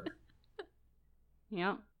 They were.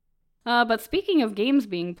 Yeah. But speaking of games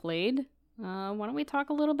being played, why don't we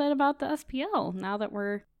talk a little bit about the SPL now that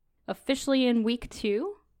we're officially in week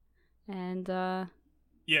 2, and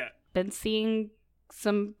been seeing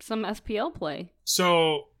some SPL play.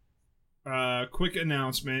 So, quick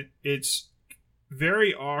announcement. It's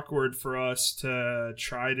very awkward for us to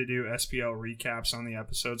try to do SPL recaps on the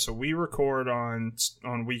episode. So we record on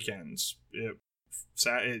weekends. It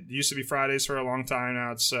used to be Fridays for a long time.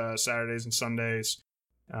 Now it's Saturdays and Sundays,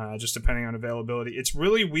 just depending on availability. It's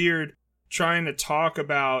really weird trying to talk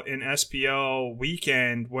about an SPL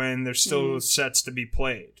weekend when there's still sets to be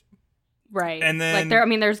played. Right. And then,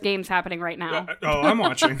 like, there's games happening right now. I'm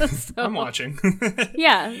watching. I'm watching.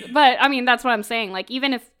 Yeah, but I mean, that's what I'm saying. Like,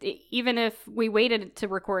 even if we waited to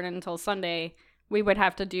record until Sunday, we would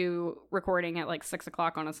have to do recording at like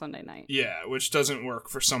 6:00 on a Sunday night. Yeah, which doesn't work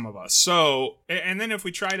for some of us. So, and then if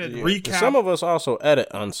we try to recap, some of us also edit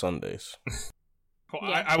on Sundays. Well,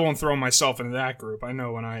 yeah. I won't throw myself into that group. I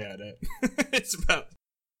know when I edit. It's about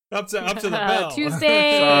up to the bell.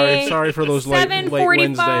 Tuesday. Sorry for those late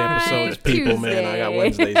Wednesday episodes, people. Man, I got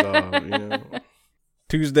Wednesdays off. You know?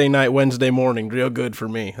 Tuesday night, Wednesday morning, real good for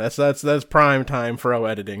me. That's prime time pro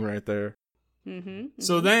editing right there.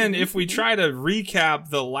 So then, if we try to recap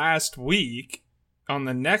the last week on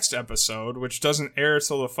the next episode, which doesn't air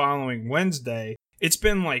till the following Wednesday, it's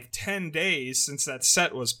been like 10 days since that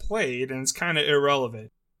set was played, and it's kind of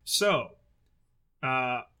irrelevant. So,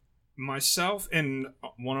 myself and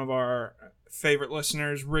one of our favorite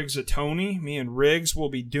listeners, Riggs Atoni, me and Riggs will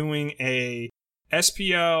be doing a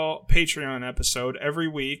SPL Patreon episode every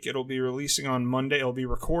week. It'll be releasing on Monday. It'll be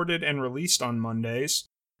recorded and released on Mondays.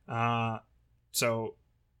 So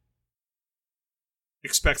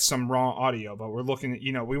expect some raw audio, but we're looking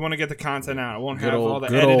at, we want to get the content out. It won't have all the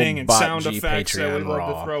editing and sound effects that we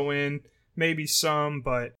love to throw in. Maybe some,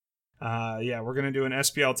 but we're going to do an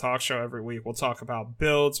SPL talk show every week. We'll talk about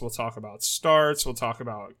builds. We'll talk about starts. We'll talk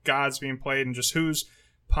about gods being played and just who's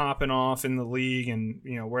popping off in the league and,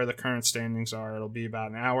 where the current standings are. It'll be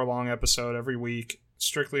about an hour-long episode every week,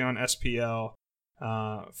 strictly on SPL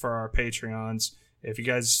for our Patreons. If you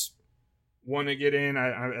guys want to get in,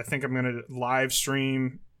 I think I'm going to live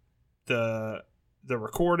stream the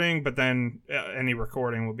recording, but then any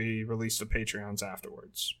recording will be released to Patreons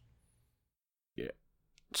afterwards.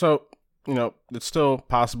 So, it's still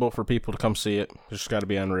possible for people to come see it. Just got to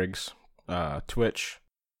be on Riggs, Twitch.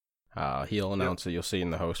 He'll announce it. You'll see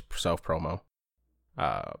in the host self-promo.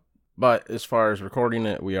 But as far as recording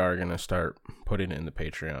it, we are going to start putting it in the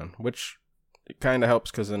Patreon, which it kind of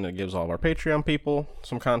helps because then it gives all of our Patreon people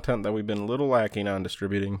some content that we've been a little lacking on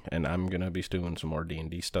distributing, and I'm going to be doing some more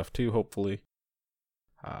D&D stuff too, hopefully.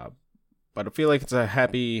 But I feel like it's a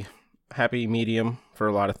happy medium for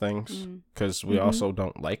a lot of things, because we also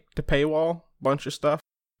don't like to paywall a bunch of stuff.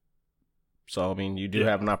 So, I mean, you do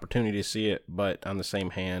have an opportunity to see it, but on the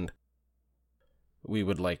same hand, we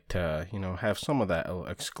would like to, have some of that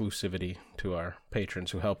exclusivity to our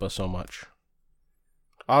patrons who help us so much.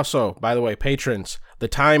 Also, by the way, patrons, the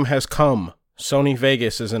time has come. Sony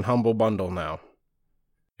Vegas is in Humble Bundle now.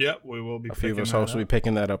 Yep, we will be picking that up. A few of us hosts will be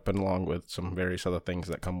picking that up, and along with some various other things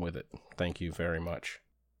that come with it. Thank you very much.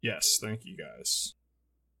 Yes, thank you guys.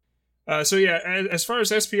 So yeah, as far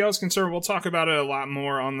as SPL is concerned, we'll talk about it a lot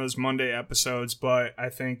more on those Monday episodes, but I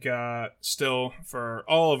think still for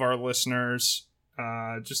all of our listeners,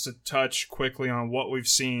 just to touch quickly on what we've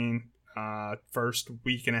seen first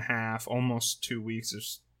week and a half, almost 2 weeks.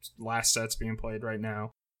 There's last sets being played right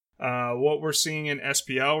now. What we're seeing in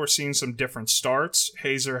SPL, we're seeing some different starts.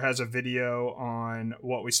 Hazer has a video on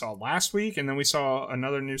what we saw last week, and then we saw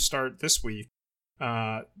another new start this week.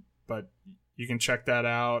 But you can check that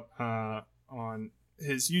out on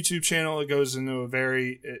his YouTube channel. It goes into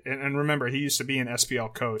and remember, he used to be an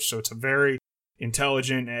SPL coach, so it's a very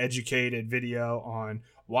intelligent and educated video on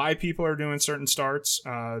why people are doing certain starts.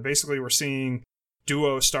 Basically, we're seeing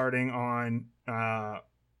duo starting on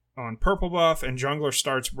purple buff, and jungler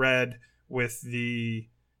starts red with the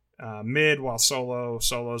mid, while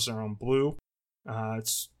solos are on blue.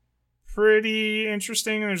 It's pretty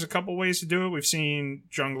interesting. There's a couple ways to do it. We've seen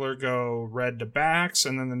jungler go red to backs,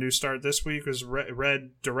 and then the new start this week was red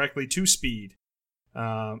directly to speed.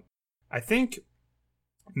 I think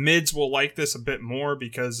mids will like this a bit more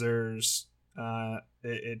because there's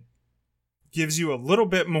it gives you a little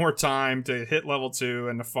bit more time to hit level 2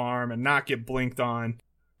 and to farm and not get blinked on.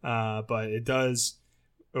 But it does,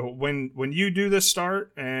 when you do the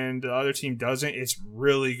start and the other team doesn't, it's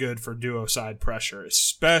really good for duo side pressure,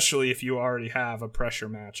 especially if you already have a pressure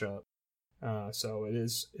matchup. So it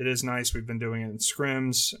is nice. We've been doing it in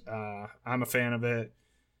scrims. I'm a fan of it.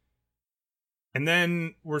 And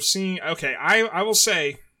then we're seeing, okay, I will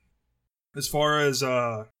say, as far as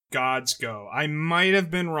gods go, I might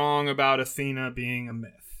have been wrong about Athena being a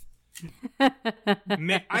myth.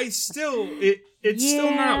 It's still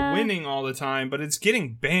not winning all the time, but it's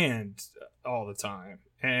getting banned all the time.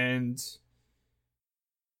 And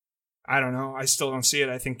I don't know. I still don't see it.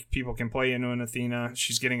 I think people can play into an Athena.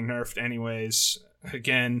 She's getting nerfed anyways.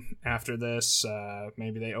 Again, after this,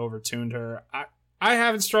 maybe they overtuned her. I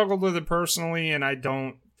haven't struggled with it personally, and I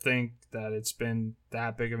don't think that it's been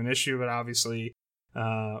that big of an issue, but obviously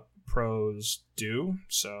pros do,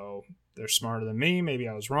 so they're smarter than me. Maybe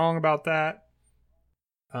I was wrong about that.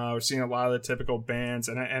 We're seeing a lot of the typical bans,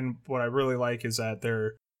 and what I really like is that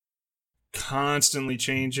they're constantly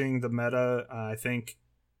changing the meta. I think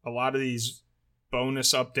a lot of these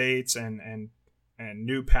bonus updates and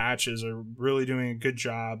new patches are really doing a good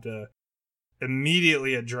job to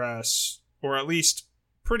immediately address, or at least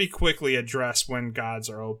pretty quickly address, when gods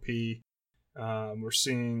are OP. We're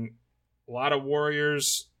seeing a lot of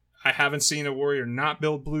warriors. I haven't seen a warrior not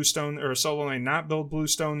build Bluestone, or a solo lane not build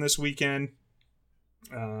Bluestone this weekend,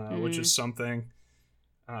 which is something.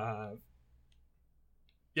 I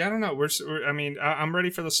don't know. I'm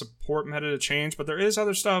ready for the support meta to change, but there is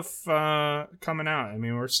other stuff coming out. I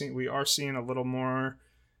mean, we are seeing a little more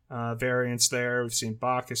variance there. We've seen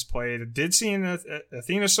Bacchus played. Did see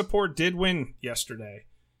Athena support did win yesterday,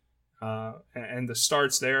 and the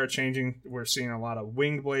starts there are changing. We're seeing a lot of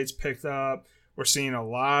winged blades picked up. We're seeing a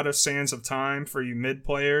lot of Sands of Time for you mid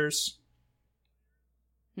players.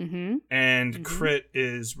 And crit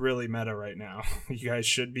is really meta right now. You guys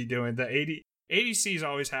should be doing the ADCs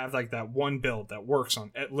always have like that one build that works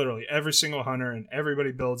on literally every single hunter, and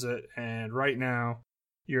everybody builds it. And right now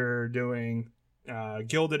you're doing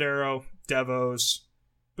Gilded Arrow, Devos,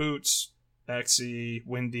 Boots, Exy,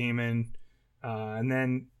 Wind Demon, and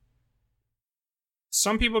then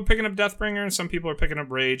some people are picking up Deathbringer and some people are picking up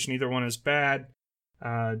Rage. Neither one is bad.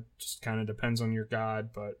 Just kind of depends on your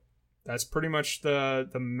god, but that's pretty much the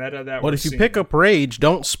meta that we're seeing. But if you pick up Rage,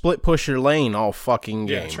 don't split push your lane all fucking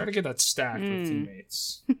game. Yeah, try to get that stacked with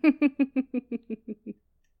teammates.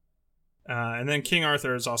 And then King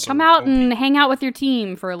Arthur is also... Come out and hang out with your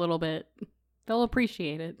team for a little bit. They'll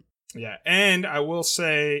appreciate it. Yeah, and I will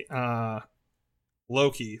say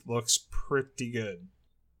Loki looks pretty good.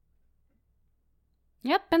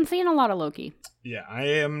 Yep, been seeing a lot of Loki. Yeah, I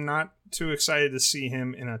am not too excited to see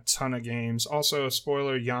him in a ton of games. Also,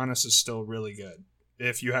 spoiler, Giannis is still really good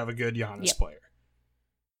if you have a good Giannis player.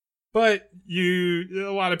 But a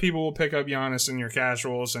lot of people will pick up Giannis in your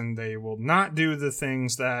casuals, and they will not do the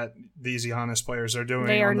things that these Giannis players are doing.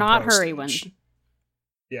 They are not Hurrywin.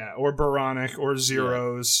 Yeah, or Baronic, or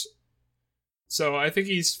Zeros. Yeah. So I think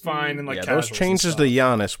he's fine in those changes to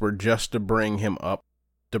Giannis were just to bring him up,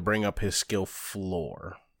 to bring up his skill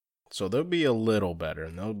floor. So they'll be a little better,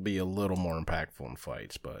 and they'll be a little more impactful in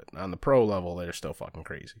fights. But on the pro level, they're still fucking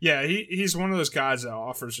crazy. Yeah, he's one of those guys that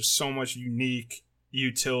offers just so much unique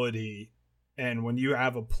utility, and when you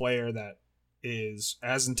have a player that is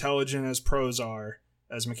as intelligent as pros are,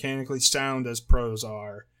 as mechanically sound as pros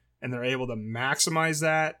are, and they're able to maximize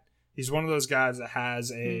that, he's one of those guys that has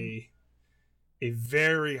a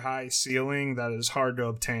very high ceiling that is hard to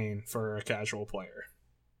obtain for a casual player.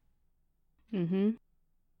 Mm-hmm.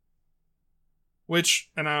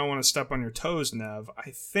 Which, and I don't want to step on your toes, Nev,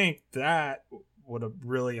 I think that would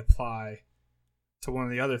really apply to one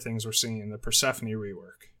of the other things we're seeing, the Persephone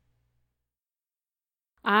rework.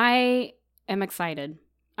 I am excited.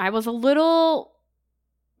 I was a little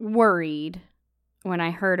worried when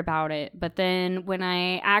I heard about it, but then when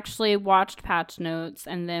I actually watched patch notes,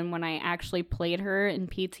 and then when I actually played her in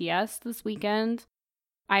PTS this weekend,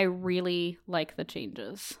 I really like the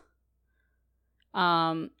changes.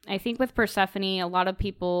 I think with Persephone, a lot of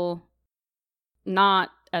people,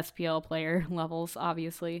 not SPL player levels,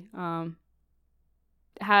 obviously,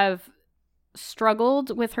 have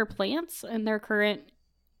struggled with her plants in their current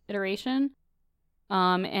iteration.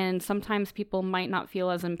 And sometimes people might not feel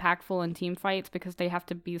as impactful in team fights because they have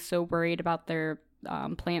to be so worried about their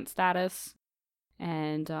plant status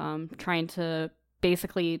and trying to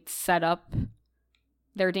basically set up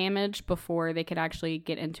their damage before they could actually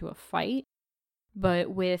get into a fight. But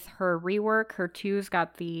with her rework, her 2's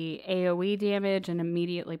got the AoE damage and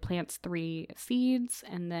immediately plants 3 seeds,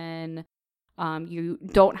 and then you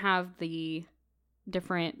don't have the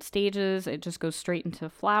different stages. It just goes straight into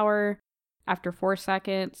flower. After 4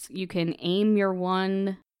 seconds, you can aim your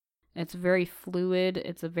 1. It's very fluid.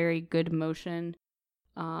 It's a very good motion.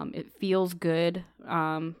 It feels good.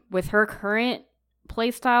 With her current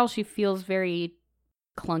playstyle, she feels very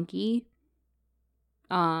clunky.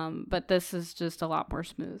 But this is just a lot more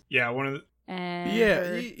smooth. Yeah, one of the...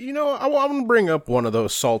 I want to bring up one of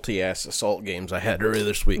those salty-ass assault games I had earlier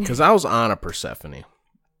this week, because I was on a Persephone,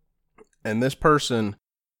 and this person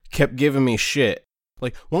kept giving me shit.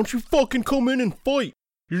 Like, why don't you fucking come in and fight?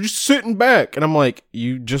 You're just sitting back. And I'm like,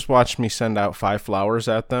 you just watched me send out 5 flowers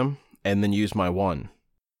at them, and then use my 1.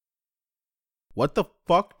 What the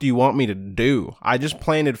fuck do you want me to do? I just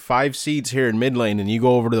planted 5 seeds here in mid lane, and you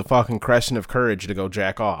go over to the fucking Crescent of Courage to go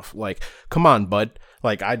jack off. Like, come on, bud.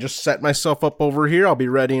 Like, I just set myself up over here. I'll be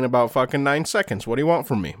ready in about fucking 9 seconds. What do you want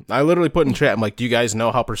from me? I literally put in chat, I'm like, do you guys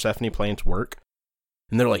know how Persephone plants work?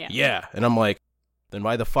 And they're like, yeah. And I'm like, then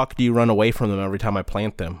why the fuck do you run away from them every time I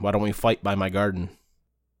plant them? Why don't we fight by my garden?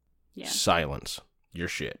 Yeah. Silence. Your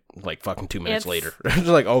shit. Like, fucking 2 minutes later. It's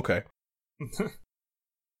like, okay.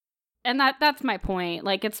 And that's my point.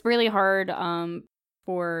 Like, it's really hard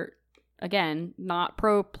for, again, not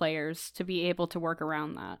pro players to be able to work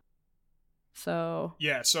around that. So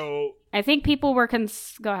yeah, so I think people were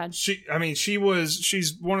go ahead.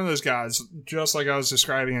 She's one of those guys, just like I was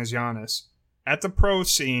describing as Giannis. At the pro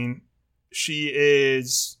scene, she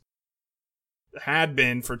had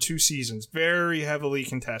been for 2 seasons, very heavily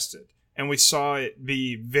contested. And we saw it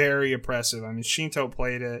be very oppressive. I mean, Shinto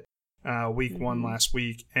played it week 1 last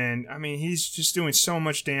week, and I mean, he's just doing so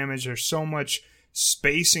much damage. There's so much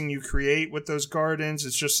spacing you create with those gardens.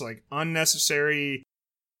 It's just like unnecessary.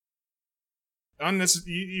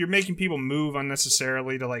 You're making people move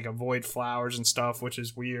unnecessarily to like avoid flowers and stuff, which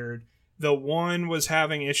is weird. The 1 was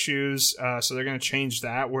having issues, so they're going to change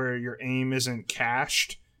that where your aim isn't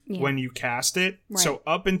cached when you cast it. Right. So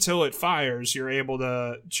up until it fires, you're able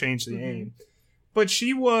to change the aim. But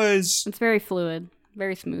it's very fluid,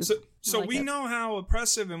 very smooth. So like we know how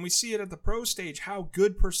oppressive, and we see it at the pro stage, how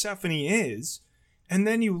good Persephone is. And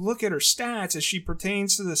then you look at her stats as she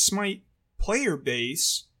pertains to the Smite player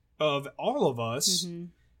base of all of us,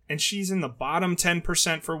 and she's in the bottom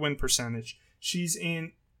 10% for win percentage. She's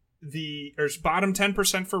in bottom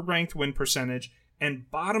 10% for ranked win percentage, and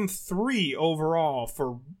bottom 3 overall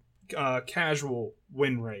for casual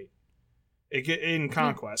win rate. In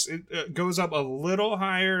Conquest. It goes up a little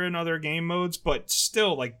higher in other game modes, but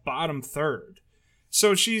still like bottom 3rd.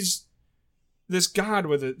 So she's this god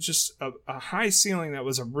with just a high ceiling that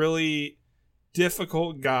was a really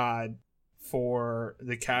difficult god for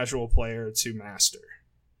the casual player to master.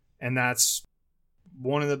 And that's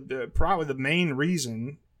one of the probably the main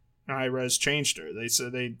reason Hi-Rez changed her. They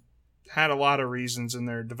said they had a lot of reasons in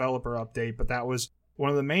their developer update, but that was one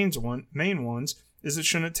of the main ones is it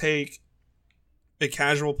shouldn't take a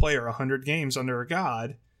casual player 100 games under a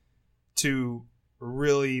god to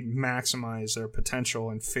really maximize their potential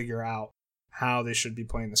and figure out how they should be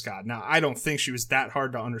playing this god. Now, I don't think she was that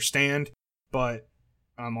hard to understand, but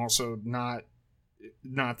I'm also not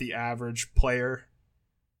the average player.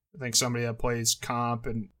 I think somebody that plays comp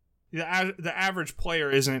and the average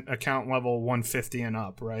player isn't account level 150 and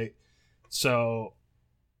up, right? So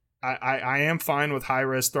I am fine with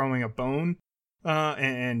Hi-Rez throwing a bone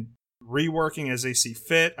and reworking as they see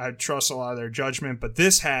fit. I trust a lot of their judgment, but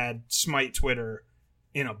this had Smite Twitter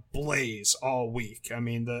in a blaze all week. I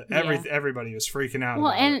mean, everybody was freaking out.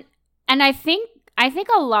 Well, about it. And I think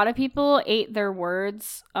a lot of people ate their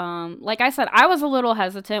words. Like I said, I was a little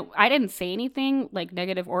hesitant. I didn't say anything like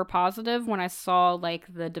negative or positive when I saw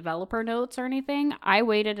like the developer notes or anything. I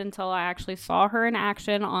waited until I actually saw her in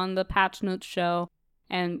action on the patch notes show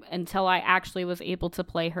and until I actually was able to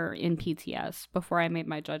play her in PTS before I made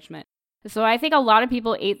my judgment. So I think a lot of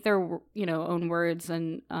people ate their, own words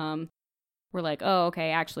and were like, "Oh,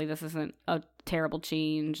 okay, actually this isn't a terrible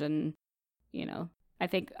change." And, I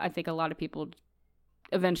think a lot of people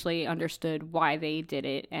eventually understood why they did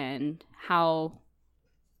it and how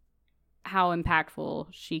impactful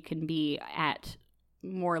she can be at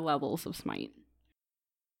more levels of Smite.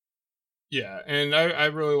 Yeah, and I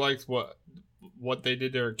really liked what they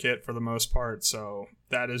did to her kit for the most part, so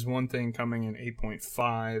that is one thing coming in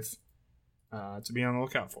 8.5 to be on the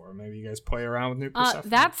lookout for. Maybe you guys play around with new Persephone.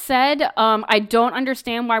 That said, I don't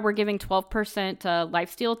understand why we're giving 12%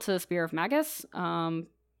 lifesteal to Spear of Magus.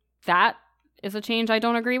 That is a change I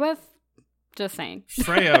don't agree with. Just saying.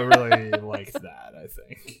 Freya really liked that, I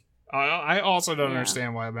think. I also don't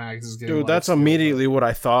understand why Magus is getting. Dude, that's immediately what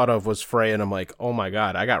I thought of was Freya, and I'm like, oh my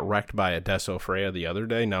god, I got wrecked by a Deso Freya the other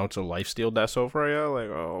day. Now it's a lifesteal Deso Freya. Like,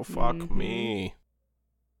 oh fuck me.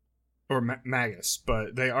 Or Magus,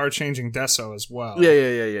 but they are changing Deso as well.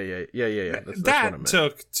 Yeah. That's that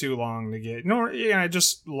took too long to get. I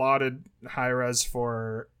just lauded Hi-Rez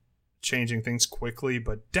for changing things quickly,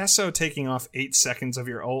 but Deso taking off 8 seconds of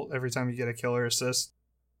your ult every time you get a killer assist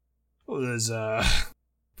was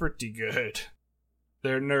pretty good.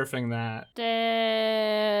 They're nerfing that.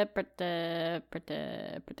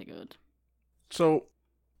 Pretty good. So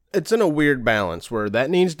it's in a weird balance where that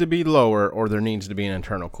needs to be lower or there needs to be an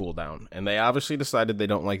internal cooldown. And they obviously decided they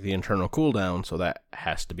don't like the internal cooldown, so that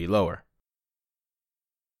has to be lower.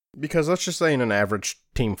 Because let's just say in an average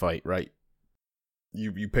team fight, right?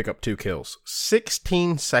 You pick up 2 kills.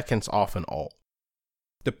 16 seconds off an ult.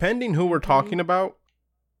 Depending who we're talking about,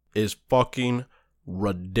 is fucking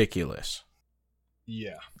ridiculous.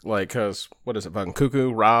 Yeah. Like, cause, what is it, fucking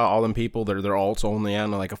Cuckoo, Ra, all them people, their ults only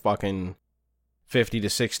on like a fucking 50 to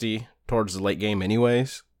 60 towards the late game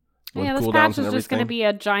anyways. Yeah, this patch is just going to be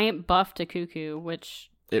a giant buff to Cuckoo, which...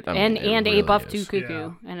 It really a buff is. to Cuckoo.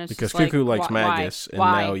 Yeah. And it's because just Cuckoo likes why? Magus, and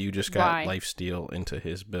now you just got lifesteal into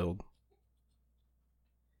his build.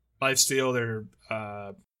 Lifesteal, they're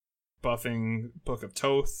buffing Book of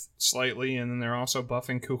Toth slightly, and then they're also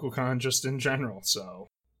buffing Kukulkan just in general, so...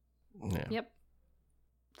 Yeah. Yep.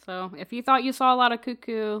 So, if you thought you saw a lot of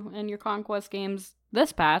Cuckoo in your Conquest games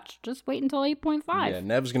this patch, just wait until 8.5. Yeah,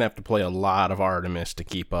 Nev's gonna have to play a lot of Artemis to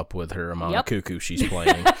keep up with her amount of Cuckoo she's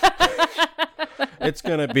playing. It's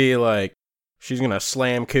gonna be like, she's gonna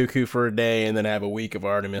slam Cuckoo for a day and then have a week of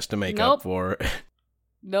Artemis to make up for it.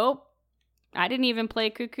 Nope. I didn't even play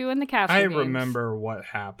Cuckoo in the castle games. Remember what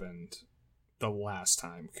happened the last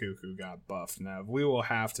time Cuckoo got buffed, Nev. We will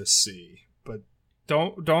have to see. But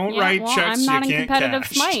don't write checks you can't cash. I'm not in competitive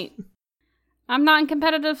Smite. I'm not in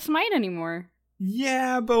competitive Smite anymore.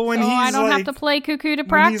 Yeah, but when I don't have to play Cuckoo to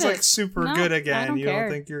practice. When he's super good again, you don't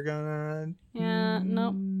think you're gonna... Yeah,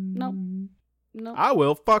 nope. I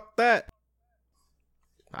will, fuck that.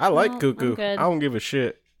 I like Cuckoo. I don't give a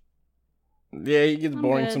shit. Yeah, he gets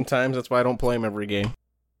boring sometimes. That's why I don't play him every game.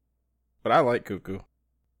 But I like Cuckoo.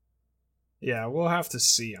 Yeah, we'll have to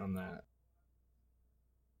see on that.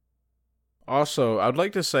 Also, I'd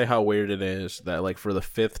like to say how weird it is that, like, for the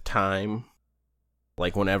 5th time,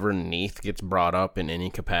 like, whenever Neith gets brought up in any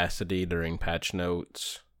capacity during patch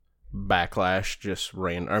notes, Backlash just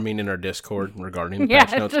in our Discord regarding the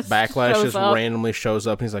patch notes, Backlash just randomly shows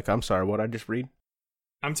up and he's like, I'm sorry, what'd I just read?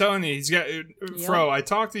 I'm telling you, he's got... Fro, I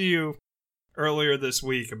talked to you earlier this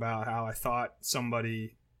week about how I thought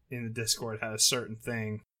somebody in the Discord had a certain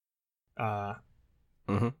thing that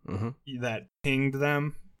pinged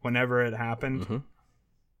them whenever it happened.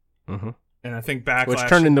 Mm-hmm. Mm-hmm. And I think Backlash... Which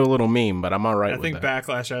turned into a little meme, but I'm all right with that. I think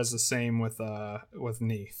Backlash has the same with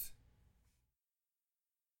Neath.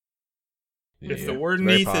 Yeah, if the word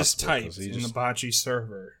Neath is typed in the bocce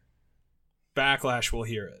server, Backlash will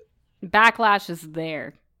hear it. Backlash is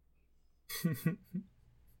there.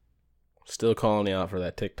 Still calling you out for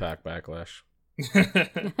that TikTok Backlash.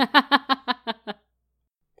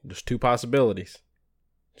 There's 2 possibilities.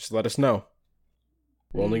 Just let us know.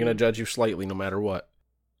 We're only going to judge you slightly no matter what.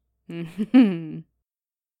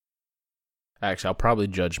 Actually, I'll probably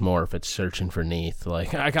judge more if it's searching for Neath.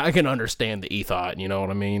 Like, I can understand the ethot, you know what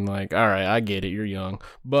I mean? Like, all right, I get it, you're young.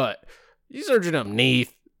 But you searching up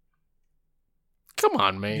Neath? Come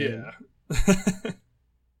on, man. Yeah.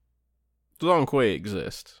 Zonquay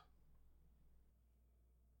exists.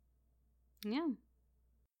 Yeah.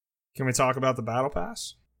 Can we talk about the Battle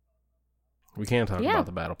Pass? We can talk about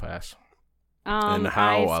the Battle Pass. And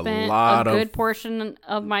how I spent a good portion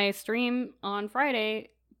of my stream on Friday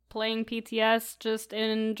playing PTS just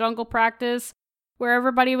in jungle practice where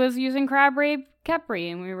everybody was using Crabray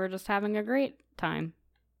Khepri and we were just having a great time.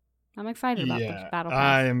 I'm excited about this Battle Pass.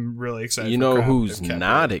 I am really excited. You know who's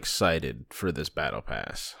not excited for this Battle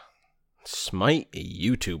Pass? Smite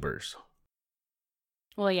YouTubers.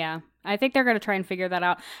 Well, yeah. I think they're going to try and figure that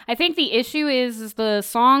out. I think the issue is the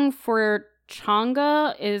song for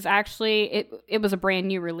Chang'e is actually it was a brand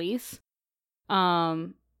new release.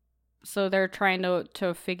 So they're trying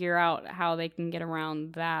to figure out how they can get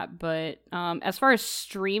around that, but as far as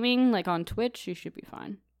streaming like on Twitch, you should be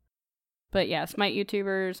fine. But yeah, Smite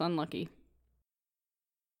YouTubers unlucky.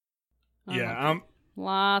 Yeah,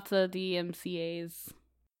 lots of DMCAs.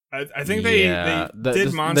 I think they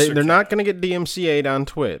did Monster. They're not going to get DMCA'd on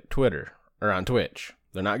Twitter or on Twitch.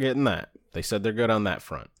 They're not getting that. They said they're good on that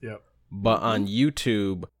front. Yep. But on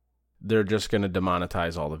YouTube, they're just going to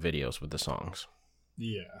demonetize all the videos with the songs.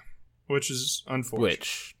 Yeah. Which is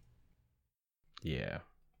unfortunate. Yeah.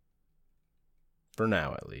 For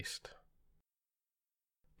now, at least.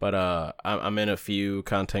 But I'm in a few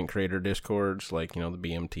content creator discords, like, you know, the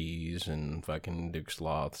BMTs and fucking Duke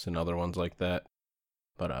Sloths and other ones like that.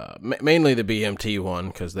 But mainly the BMT one,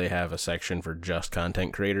 because they have a section for just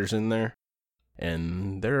content creators in there.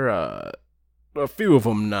 And they're a few of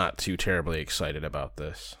them not too terribly excited about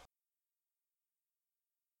this.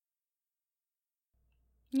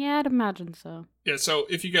 Yeah, I'd imagine so. Yeah, so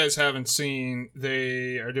if you guys haven't seen,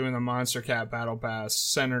 they are doing the Monster Cat Battle Pass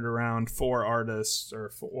centered around 4 artists,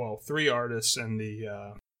 or 3 artists and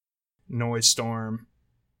the Noise Storm,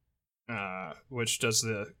 which does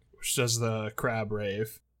the Crab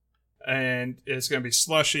Rave. And it's going to be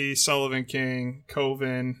Slushy, Sullivan King,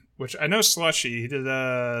 Coven, which I know Slushy, he did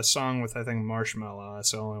a song with, I think, Marshmello.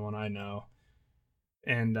 That's the only one I know.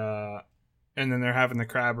 And then they're having the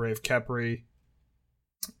Crab Rave Khepri.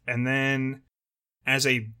 And then, as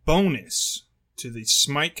a bonus to the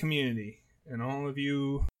Smite community and all of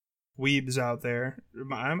you weebs out there,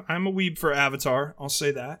 I'm a weeb for Avatar, I'll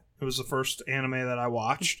say that. It was the first anime that I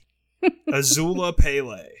watched. Azula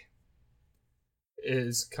Pele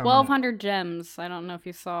is coming 1,200 gems. I don't know if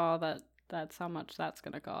you saw that. That's how much that's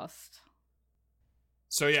going to cost.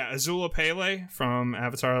 So yeah, Azula Pele from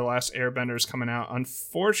Avatar: The Last Airbender is coming out.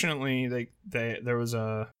 Unfortunately, there was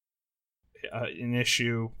an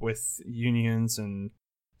issue with unions and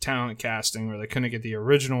talent casting where they couldn't get the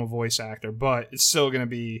original voice actor, but it's still going to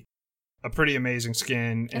be a pretty amazing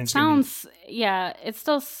skin. And it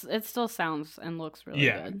still sounds and looks really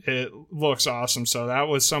good. Yeah, it looks awesome. So that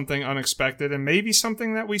was something unexpected and maybe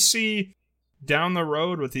something that we see down the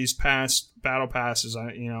road with these past battle passes.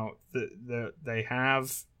 You know, they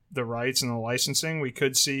have the rights and the licensing. We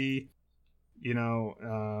could see, you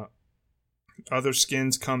know, other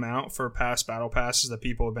skins come out for past battle passes that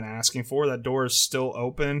people have been asking for. That door is still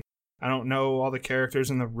open. I don't know all the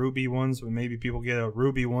characters in the Ruby ones, but maybe people get a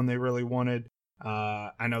Ruby one they really wanted.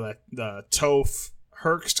 I know that the Toph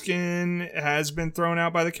Herc skin has been thrown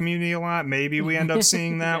out by the community a lot. Maybe we end up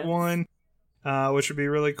seeing that one, which would be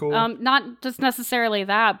really cool. Not just necessarily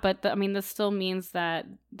that, but this still means that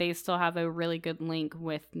they still have a really good link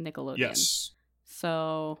with Nickelodeon. Yes.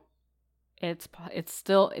 So it's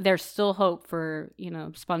still, there's still hope for, you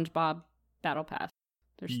know, SpongeBob Battle Pass.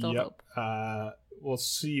 There's still hope. We'll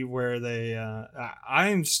see where they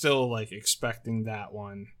I'm still like expecting that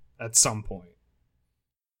one at some point.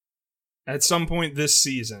 At some point this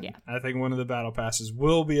season. Yeah. I think one of the battle passes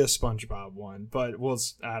will be a SpongeBob one, but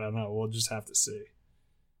I don't know, we'll just have to see.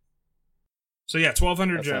 So yeah,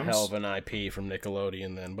 1,200 gems. That's a hell of an IP from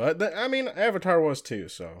Nickelodeon then. But Avatar was too,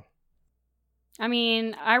 so I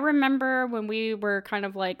mean, I remember when we were kind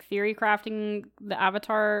of like theory crafting the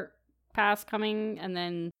Avatar pass coming, and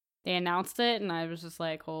then they announced it, and I was just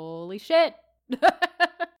like, holy shit.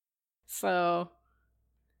 So,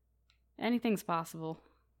 anything's possible.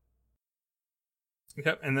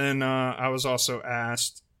 Yep. And then I was also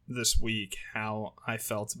asked this week how I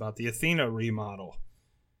felt about the Athena remodel.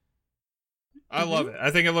 I love it.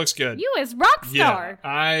 I think it looks good. You as Rockstar.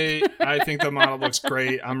 Yeah, I think the model looks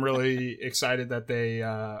great. I'm really excited that they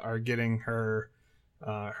are getting her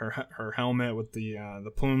helmet with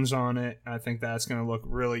the plumes on it. I think that's going to look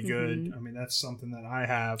really good. I mean, that's something that I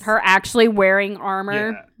have. Her actually wearing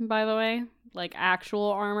armor, by the way, like actual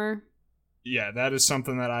armor. Yeah, that is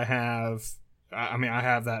something that I have. I mean, I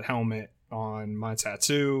have that helmet on my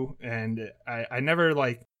tattoo, and I never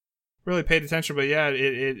like really paid attention, but yeah,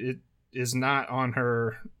 it is not on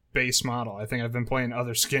her base model. I think I've been playing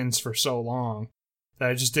other skins for so long that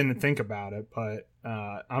I just didn't think about it, but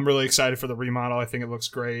I'm really excited for the remodel. I think it looks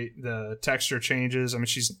great. The texture changes. I mean,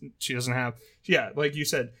 she doesn't have, like you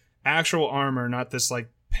said, actual armor, not this like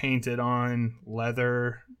painted on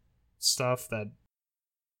leather stuff that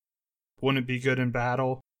wouldn't be good in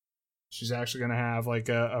battle. She's actually going to have like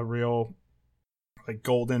a real like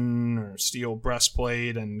golden or steel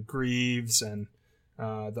breastplate and greaves, and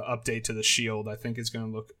the update to the shield I think is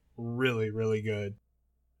going to look really, really good.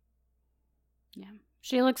 Yeah.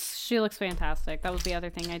 She looks fantastic. That was the other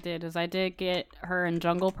thing I did, is I did get her in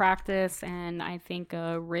jungle practice, and I think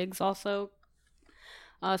Riggs also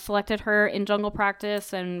selected her in jungle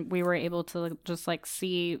practice, and we were able to just like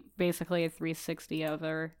see basically a 360 of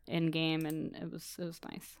her in game, and it was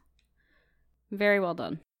nice. Very well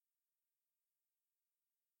done.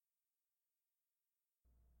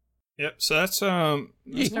 Yep. So that's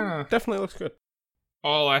definitely looks good.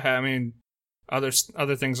 All I have. I mean, other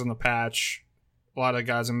things on the patch. A lot of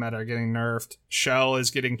guys in meta are getting nerfed. Shell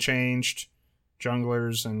is getting changed.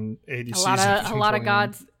 Junglers and ADCs. A lot of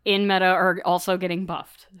gods in meta are also getting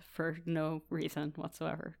buffed for no reason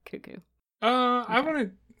whatsoever. Cuckoo.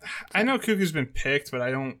 I know Cuckoo's been picked, but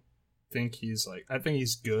I don't think he's like. I think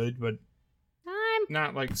he's good, but I'm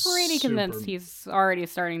not like pretty convinced he's already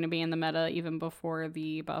starting to be in the meta even before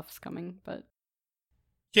the buffs coming. But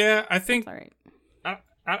yeah, I think. All right.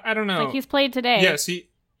 I don't know. Like he's played today. Yes,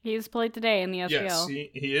 he's played today in the SPL. Yes,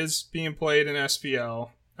 he is being played in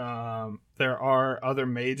SPL. There are other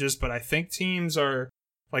mages, but I think teams are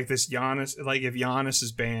like this Giannis. Like if Giannis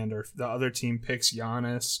is banned, or if the other team picks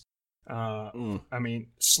Giannis, I mean,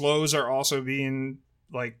 slows are also being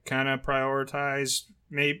like kind of prioritized.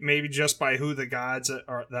 Maybe just by who the gods that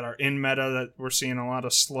are in meta, that we're seeing a lot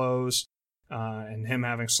of slows, and him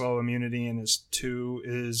having slow immunity in his 2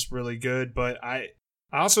 is really good. But I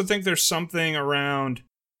also think there's something around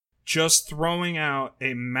just throwing out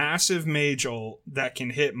a massive mage ult that can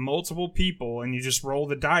hit multiple people, and you just roll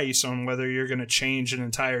the dice on whether you're going to change an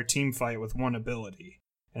entire team fight with one ability.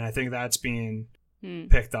 And I think that's being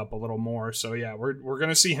picked up a little more. So yeah, we're going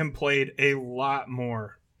to see him played a lot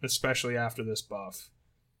more, especially after this buff.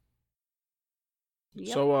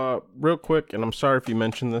 Yep. So real quick, and I'm sorry if you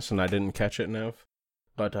mentioned this and I didn't catch it, Nev,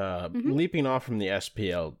 but leaping off from the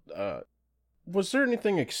SPL, was there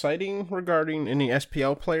anything exciting regarding any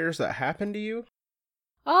SPL players that happened to you?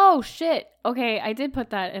 Oh, shit. Okay, I did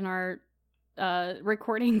put that in our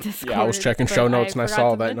recording Discord. Yeah, I was checking show notes and I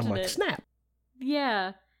saw that and I'm like, snap.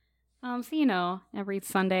 Yeah. So, every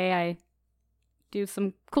Sunday I do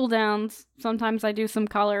some cooldowns. Sometimes I do some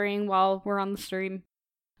coloring while we're on the stream.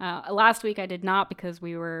 Last week I did not, because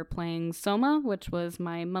we were playing Soma, which was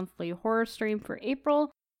my monthly horror stream for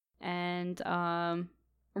April. And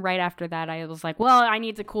right after that, I was like, well, I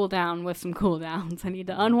need to cool down with some cooldowns. I need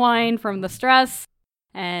to unwind from the stress,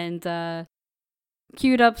 and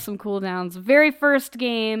queued up some cooldowns. Very first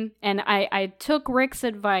game, and I took Rick's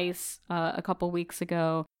advice a couple weeks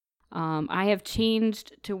ago. I have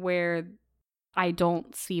changed to where I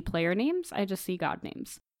don't see player names. I just see god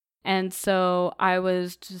names. And so I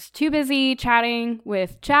was just too busy chatting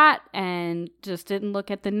with chat and just didn't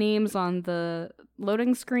look at the names on the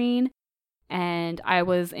loading screen. And I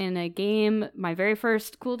was in a game, my very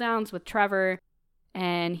first cooldowns with Trevor,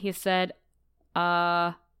 and he said,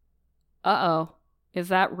 uh-oh, is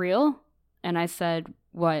that real? And I said,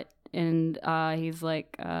 what? And he's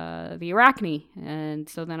like, the Arachne. And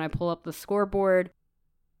so then I pull up the scoreboard.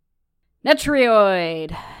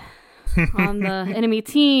 Netrioid on the enemy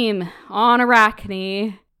team, on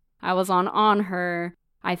Arachne. I was on her.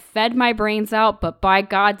 I fed my brains out, but by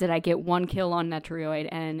God, did I get one kill on Netrioid,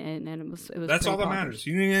 and it was. That's all that matters.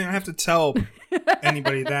 You don't even have to tell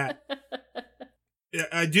anybody that. Yeah,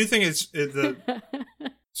 I do think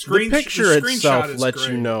it's The picture screenshot itself is lets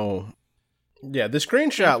great. you know. Yeah, the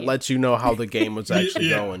screenshot lets you know how the game was actually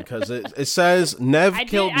Yeah. going, because it says Nev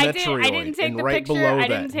killed I Netroid, didn't take and the right picture, below I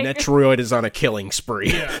that, didn't take the- Netroid is on a killing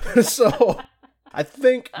spree. Yeah. So I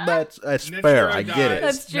think that's fair. Netroid I get it.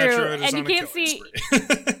 dies, That's true. Netroid is And you on a can't killing see-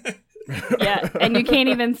 spree. Yeah, and you can't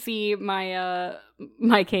even see my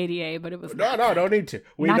my KDA, but it was No, don't need to.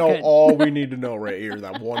 We Not know good. all we need to know right here.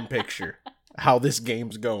 That one picture, how this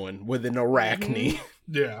game's going with an Arachne,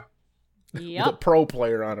 Yeah. the Yep. pro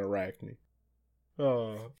player on Arachne.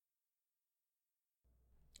 Oh,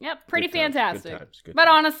 Yep, pretty good times, fantastic. good times, good But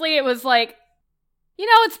times. honestly, it was like, you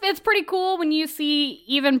know, it's pretty cool when you see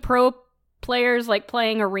even pro players like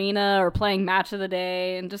playing arena or playing match of the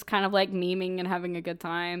day and just kind of like memeing and having a good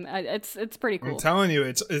time. It's pretty cool. I'm telling you,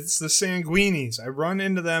 it's the Sanguinis. I run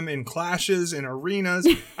into them in clashes, in arenas.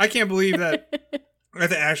 I can't believe that. I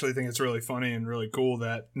actually think it's really funny and really cool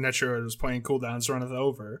that Netroid was playing cooldowns runneth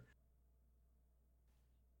over.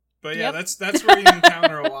 But yeah, Yep. that's where you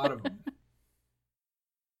encounter a lot of them.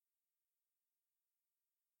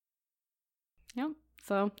 Yep.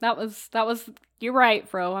 So that was you're right,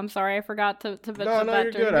 Fro. I'm sorry I forgot to mention No, that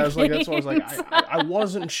you're during good. the I was like, that's why I was like, games. I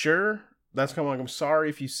wasn't sure. That's kind of like, I'm sorry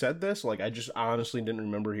if you said this. Like, I just honestly didn't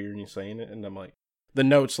remember hearing you saying it. And I'm like, the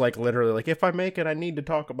notes, like, literally, like, if I make it, I need to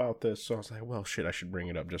talk about this. So I was like, well, shit, I should bring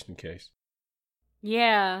it up just in case.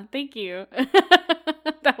 Yeah, thank you.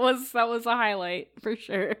 that was a highlight for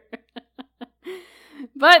sure.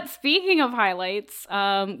 But speaking of highlights,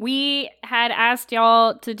 we had asked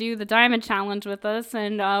y'all to do the Diamond Challenge with us,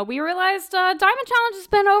 and we realized Diamond Challenge has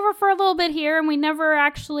been over for a little bit here, and we never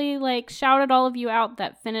actually like shouted all of you out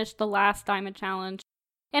that finished the last Diamond Challenge.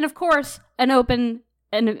 And of course, an opening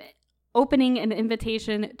an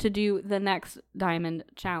invitation to do the next Diamond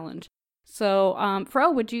Challenge. So, Fro,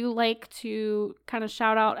 would you like to kind of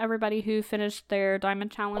shout out everybody who finished their Diamond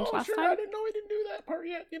Challenge last sure, time? I didn't know we didn't do that part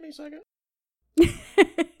yet. Give me a second.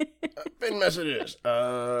 Big messages.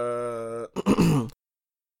 So,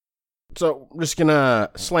 I'm just gonna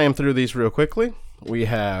slam through these real quickly. We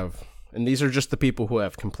have, and these are just the people who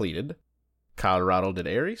have completed. Colorado did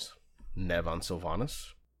Ares. Nev on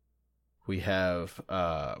Sylvanas. We have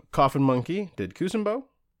Coffin Monkey did Kuzenbo.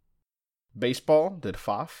 Baseball did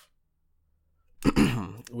Faf.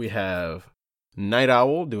 We have Night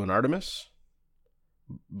Owl doing Artemis.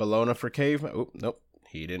 Bologna for Caveman. Oh, nope.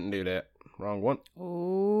 He didn't do that. Wrong one.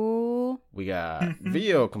 Ooh. We got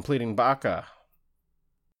Vio completing Baka.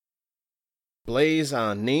 Blaze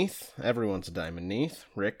on Neath. Everyone's a diamond Neath.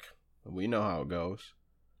 Rick. We know how it goes.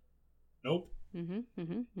 Nope.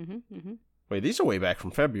 Wait, these are way back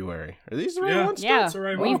from February. Are these the right Yeah. ones? Yeah, That's the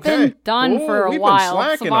right we've one. been Okay. done Ooh, for a we've been while.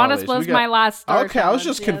 slacking all Sylvanas these. was We got- my last star Okay, I was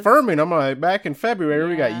just challenge, yes. confirming. I'm like, back in February,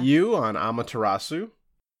 we Yeah. got you on Amaterasu.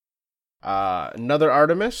 Another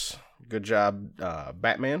Artemis. Good job,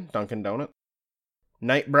 Batman, Dunkin' Donut.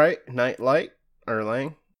 Night Bright, Night Light,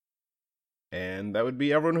 Erlang. And that would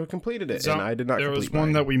be everyone who completed it. And I did not There complete was one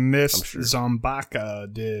mine. that we I'm missed. sure.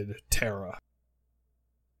 Zombaka did Terra.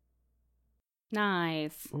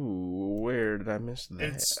 Nice. Ooh, where did I miss that?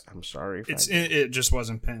 It's- I'm sorry if It just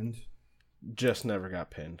wasn't pinned. just never got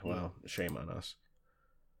pinned. Well, shame on us.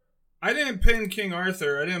 I didn't pin King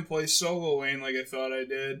Arthur. I didn't play solo lane like I thought I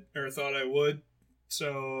did, or thought I would.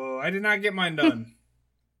 So I did not get mine done.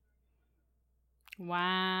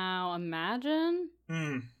 Wow, imagine.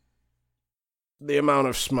 The amount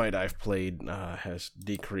of Smite I've played has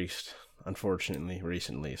decreased, unfortunately,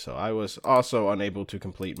 recently. So I was also unable to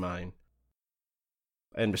complete mine.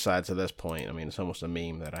 And besides, at this point, I mean, it's almost a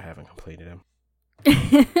meme that I haven't completed him.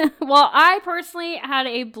 Well, I personally had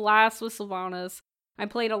a blast with Sylvanas. I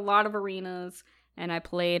played a lot of arenas, and I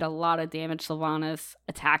played a lot of damage Sylvanas,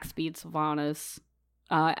 attack speed Sylvanas.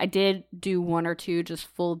 I did do one or two just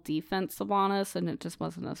full defense Sylvanas, and it just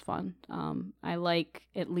wasn't as fun. I like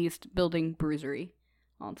at least building bruisery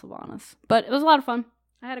on Sylvanas. But it was a lot of fun.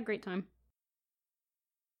 I had a great time.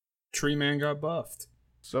 Tree Man got buffed.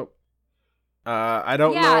 So, I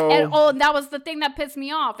don't know. And that was the thing that pissed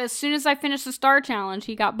me off. As soon as I finished the Star Challenge,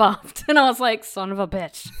 he got buffed. And I was like, son of a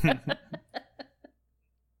bitch.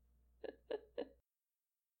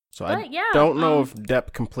 So But, I yeah, don't know if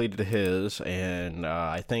Depp completed his, and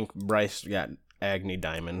I think Bryce got Agni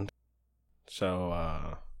Diamond.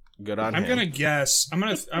 So good on him. I'm gonna guess. I'm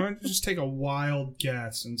gonna just take a wild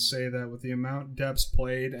guess and say that with the amount Depp's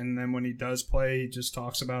played, and then when he does play, he just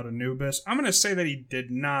talks about Anubis. I'm gonna say that he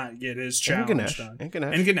did not get his challenge done. And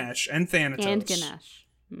Ganesh. And Ganesh and Thanatos. And Ganesh.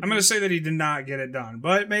 I'm gonna say that he did not get it done,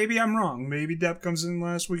 but maybe I'm wrong. Maybe Depp comes in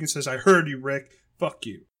last week and says, "I heard you, Rick. Fuck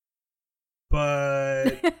you."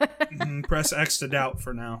 But press X to doubt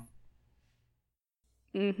for now.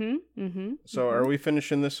 So are we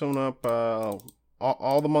finishing this one up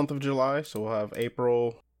all the month of July? So we'll have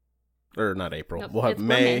April, or not April. Nope, we'll have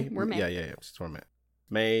May. We're May. Yeah. It's May.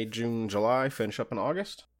 May, June, July. Finish up in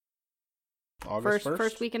August. August 1st?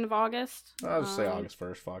 First weekend of August. I'll just say August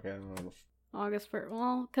 1st. Fuck it. August 1st.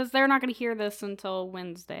 Well, because they're not going to hear this until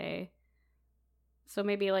Wednesday. So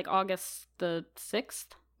maybe like August the 6th,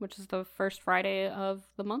 which is the first Friday of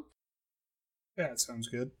the month. Yeah, it sounds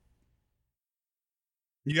good.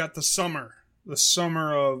 You got the summer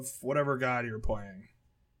of whatever god you're playing.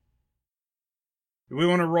 Do we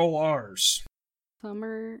want to roll ours?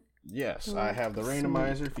 Summer. Yes, I have the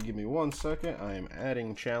randomizer. If you give me 1 second, I am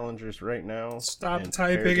adding challengers right now. Stop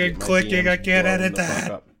typing and clicking. I can't edit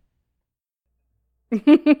that.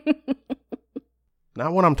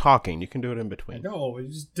 Not when I'm talking. You can do it in I between. know, we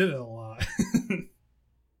just did it a lot.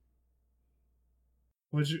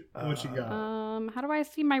 What you got? How do I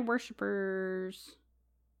see my worshippers?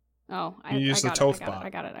 Oh, I use the got Toth it. bot. I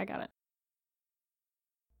got it.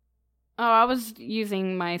 Oh, I was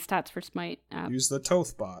using my Stats for Smite app. Use the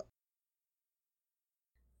Toth bot.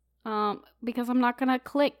 Because I'm not gonna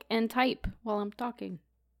click and type while I'm talking.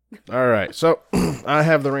 All right, so I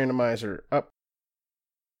have the randomizer up.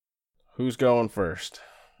 Who's going first?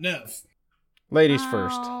 Nev. Ladies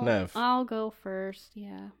first. Nev. I'll go first.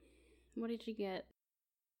 Yeah. What did you get?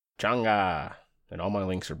 Changa. And all my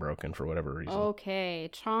links are broken for whatever reason. Okay,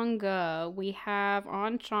 Changa. We have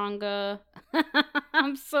on Changa.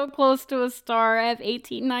 I'm so close to a star. I have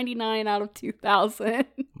 1899 out of 2000.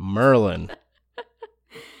 Merlin.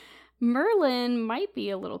 Merlin might be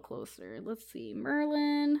a little closer. Let's see.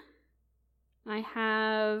 Merlin. I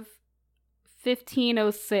have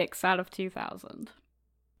 1506 out of 2000.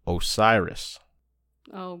 Osiris.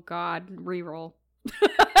 Oh, God. Reroll.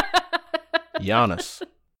 Giannis.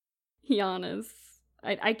 Giannis.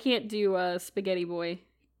 I can't do Spaghetti Boy.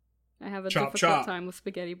 I have a difficult time with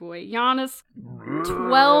Spaghetti Boy. Giannis,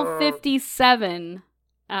 1257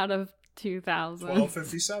 out of 2000.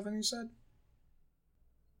 1257, you said?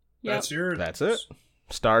 Yep. That's it.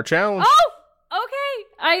 Star challenge. Oh! Okay!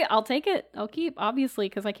 I'll take it. I'll keep, obviously,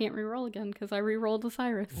 because I can't reroll again, because I rerolled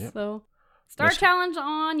Osiris. Yep. So, Star challenge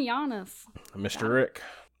on Giannis. Mr. Rick.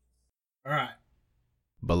 All right.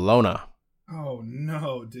 Bologna. Oh,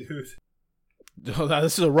 no, dude. Oh,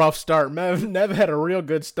 this is a rough start. Nev had a real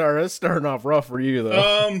good start. It's starting off rough for you,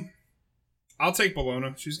 though. I'll take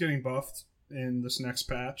Bologna. She's getting buffed in this next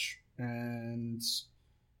patch, and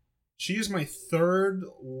she is my third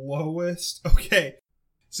lowest. Okay,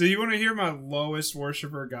 so you want to hear my lowest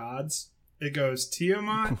worshiper gods? It goes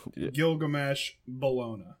Tiamat, Yeah. Gilgamesh,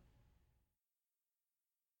 Bologna.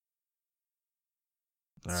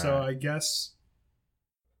 All So right. I guess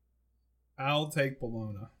I'll take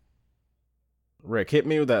Bologna. Rick, hit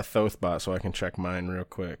me with that Thothbot so I can check mine real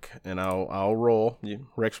quick, and I'll roll.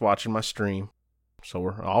 Rick's watching my stream, so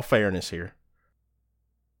we're all fairness here.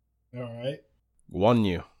 All right. Won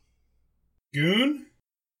you. Goon,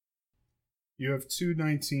 you have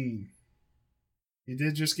 219. You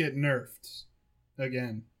did just get nerfed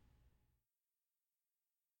again.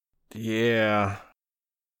 Yeah.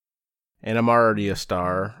 And I'm already a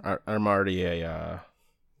star. I'm already a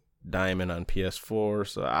diamond on PS4,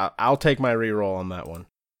 so I'll take my reroll on that one.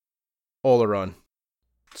 Oleron.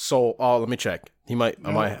 Soul. Oh, let me check. He might. No,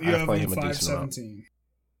 I might you have have play him him a decent amount. 517.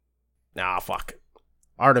 Nah, fuck.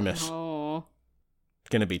 Artemis. Oh.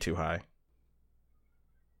 Gonna be too high.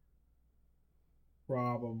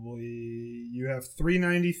 Probably. You have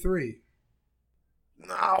 393.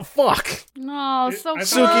 Oh, fuck. No, so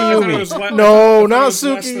close. Tsukiyumi. No, not less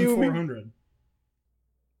than Tsukiyumi. 400.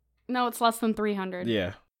 No, it's less than 300.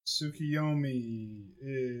 Yeah. Tsukiyomi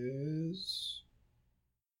is...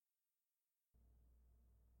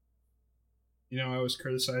 You know, I was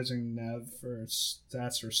criticizing Nev for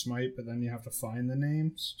stats for Smite, but then you have to find the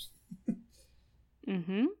names.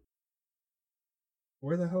 Mm-hmm.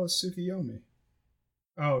 Where the hell is Tsukiyomi?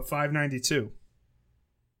 Oh, 592.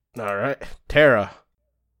 All right. Terra.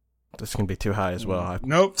 This can be too high as well.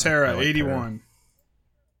 Nope, Terra, I like 81.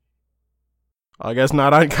 I guess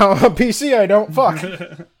not on PC. I don't. Fuck.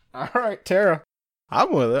 All right, Terra.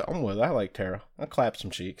 I'm with it. I like Terra. I'll clap some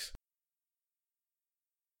cheeks.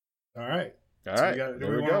 All right. All So right. do Here we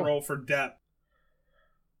we want to go. roll for Depp?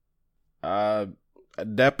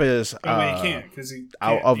 Depp is Oh, wait, he can't because he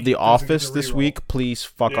out can't. of He the doesn't office get to this reroll. week. Please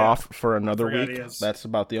fuck Yeah. off for another Forgot week. he is. That's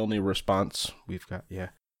about the only response we've got. Yeah.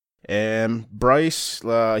 And Bryce,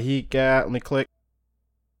 he got. Let me click.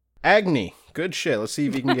 Agni. Good shit. Let's see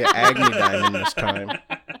if he can get Agni Diamond this time.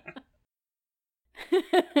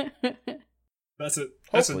 That's a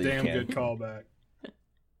Hopefully damn you can. good callback.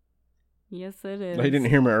 Yes, it is. You didn't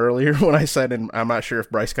hear me earlier when I said I'm not sure if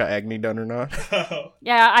Bryce got Agni done or not.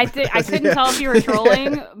 Yeah, I couldn't tell if you were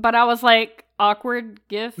trolling, but I was like, awkward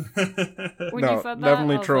gif when No, you said that.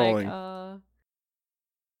 definitely I was trolling. Like,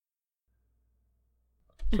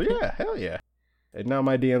 So yeah, hell yeah. And now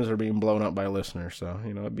my DMs are being blown up by listeners, so,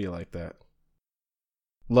 it'd be like that.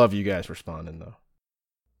 Love you guys responding, though.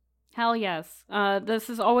 Hell yes. This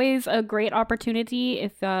is always a great opportunity.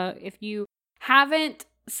 If you haven't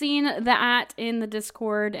seen the in the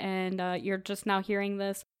Discord and you're just now hearing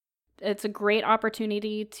this, it's a great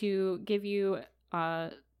opportunity to give you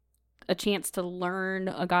a chance to learn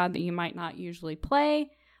a god that you might not usually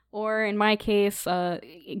play, or in my case,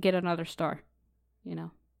 get another star. Yep.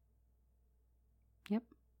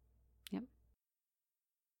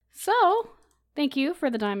 So, thank you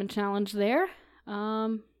for the diamond challenge there.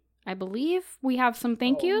 I believe we have some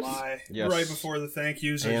thank yous. Yes. Right before the thank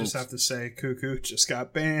yous, I And just have to say Cuckoo just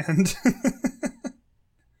got banned.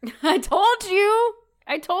 I told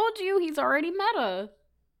you he's already meta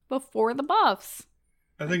before the buffs.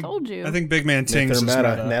 I told you. I think Big Man Tings is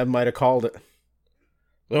meta. Nav might have called it.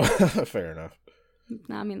 Fair enough.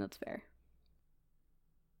 No, I mean, that's fair.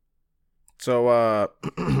 So,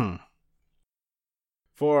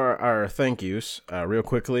 for our thank yous, real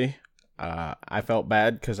quickly, I felt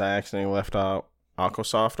bad because I accidentally left out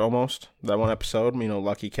Aquasoft almost, that one episode,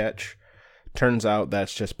 lucky catch. Turns out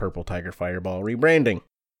that's just Purple Tiger Fireball rebranding.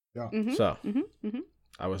 Yeah. Mm-hmm, So, mm-hmm.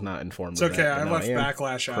 I was not informed It's of okay, that. I left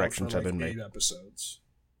Backlash out for Corrections have like been 8 made. episodes.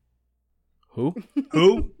 Who?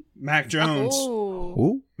 Who? Mac Jones. Oh.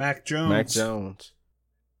 Who? Mac Jones.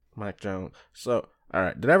 Mac Jones. So, all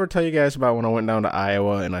right. Did I ever tell you guys about when I went down to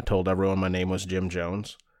Iowa and I told everyone my name was Jim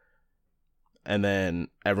Jones? And then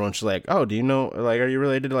everyone's like, oh, do you know, are you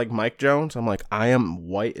related to, Mike Jones? I'm like, I am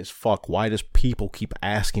white as fuck. Why does people keep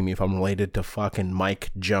asking me if I'm related to fucking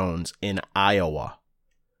Mike Jones in Iowa?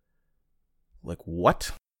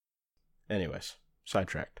 What? Anyways,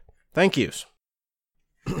 sidetracked. Thank yous.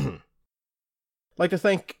 Like to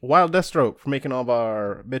thank Wild Deathstroke for making all of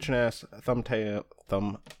our bitchin' ass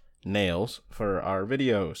thumbnails for our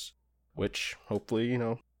videos, which hopefully,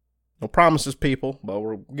 no promises, people, but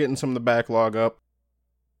we're getting some of the backlog up.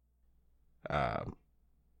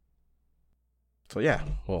 So yeah,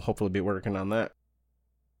 we'll hopefully be working on that.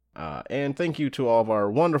 And thank you to all of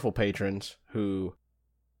our wonderful patrons who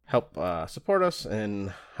help support us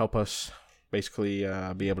and help us basically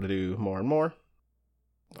be able to do more and more.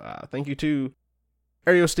 Thank you to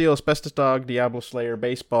Aereo Steel, Asbestos Dog, Diablo Slayer,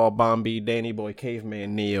 Baseball, Bombi, Danny Boy,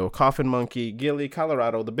 Caveman, Neo, Coffin Monkey, Gilly,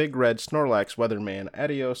 Colorado, The Big Red, Snorlax, Weatherman,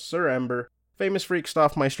 Adios, Sir Ember, Famous Freak,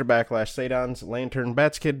 Stoffmeister, Backlash, Sadons, Lantern,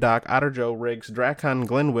 Bats Kid, Doc, Otter Joe, Riggs, Dracon,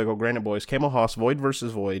 Glen Wiggle, Granite Boys, Camel Hoss, Void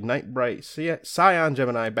vs. Void, Night Bright, Scion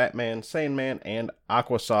Gemini, Batman, Sandman, and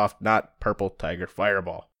Aquasoft, not Purple Tiger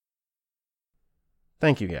Fireball.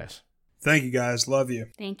 Thank you, guys. Thank you, guys. Love you.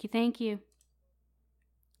 Thank you.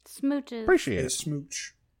 Smooches. Appreciate it.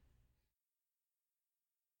 Smooch.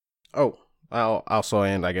 Oh, I'll also,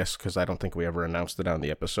 and I guess because I don't think we ever announced it on the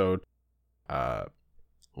episode,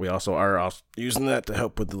 we also are using that to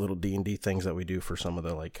help with the little D&D things that we do for some of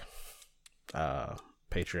the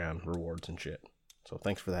Patreon rewards and shit. So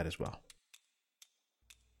thanks for that as well.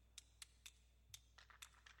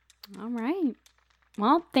 All right.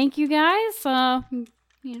 Well, thank you guys.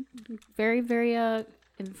 Very, very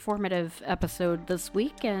informative episode this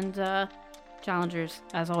week, and challengers,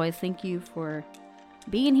 as always, thank you for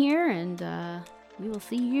being here, and we will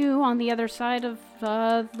see you on the other side of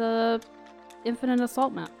the Infinite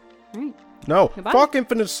Assault map. All right. No, Goodbye. fuck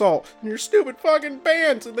Infinite Assault and your stupid fucking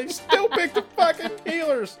bands, and they still pick the fucking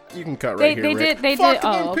healers. You can cut right here, Rick. They fuck did.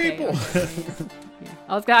 them Oh, okay. people.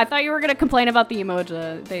 Yeah. I thought you were gonna complain about the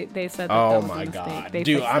emoji. They said that Oh that was my a mistake. god, They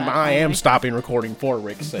dude, fixed that I am finally. stopping recording for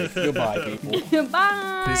Rick's sake. Goodbye, people.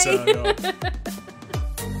 Bye. Peace out, y'all.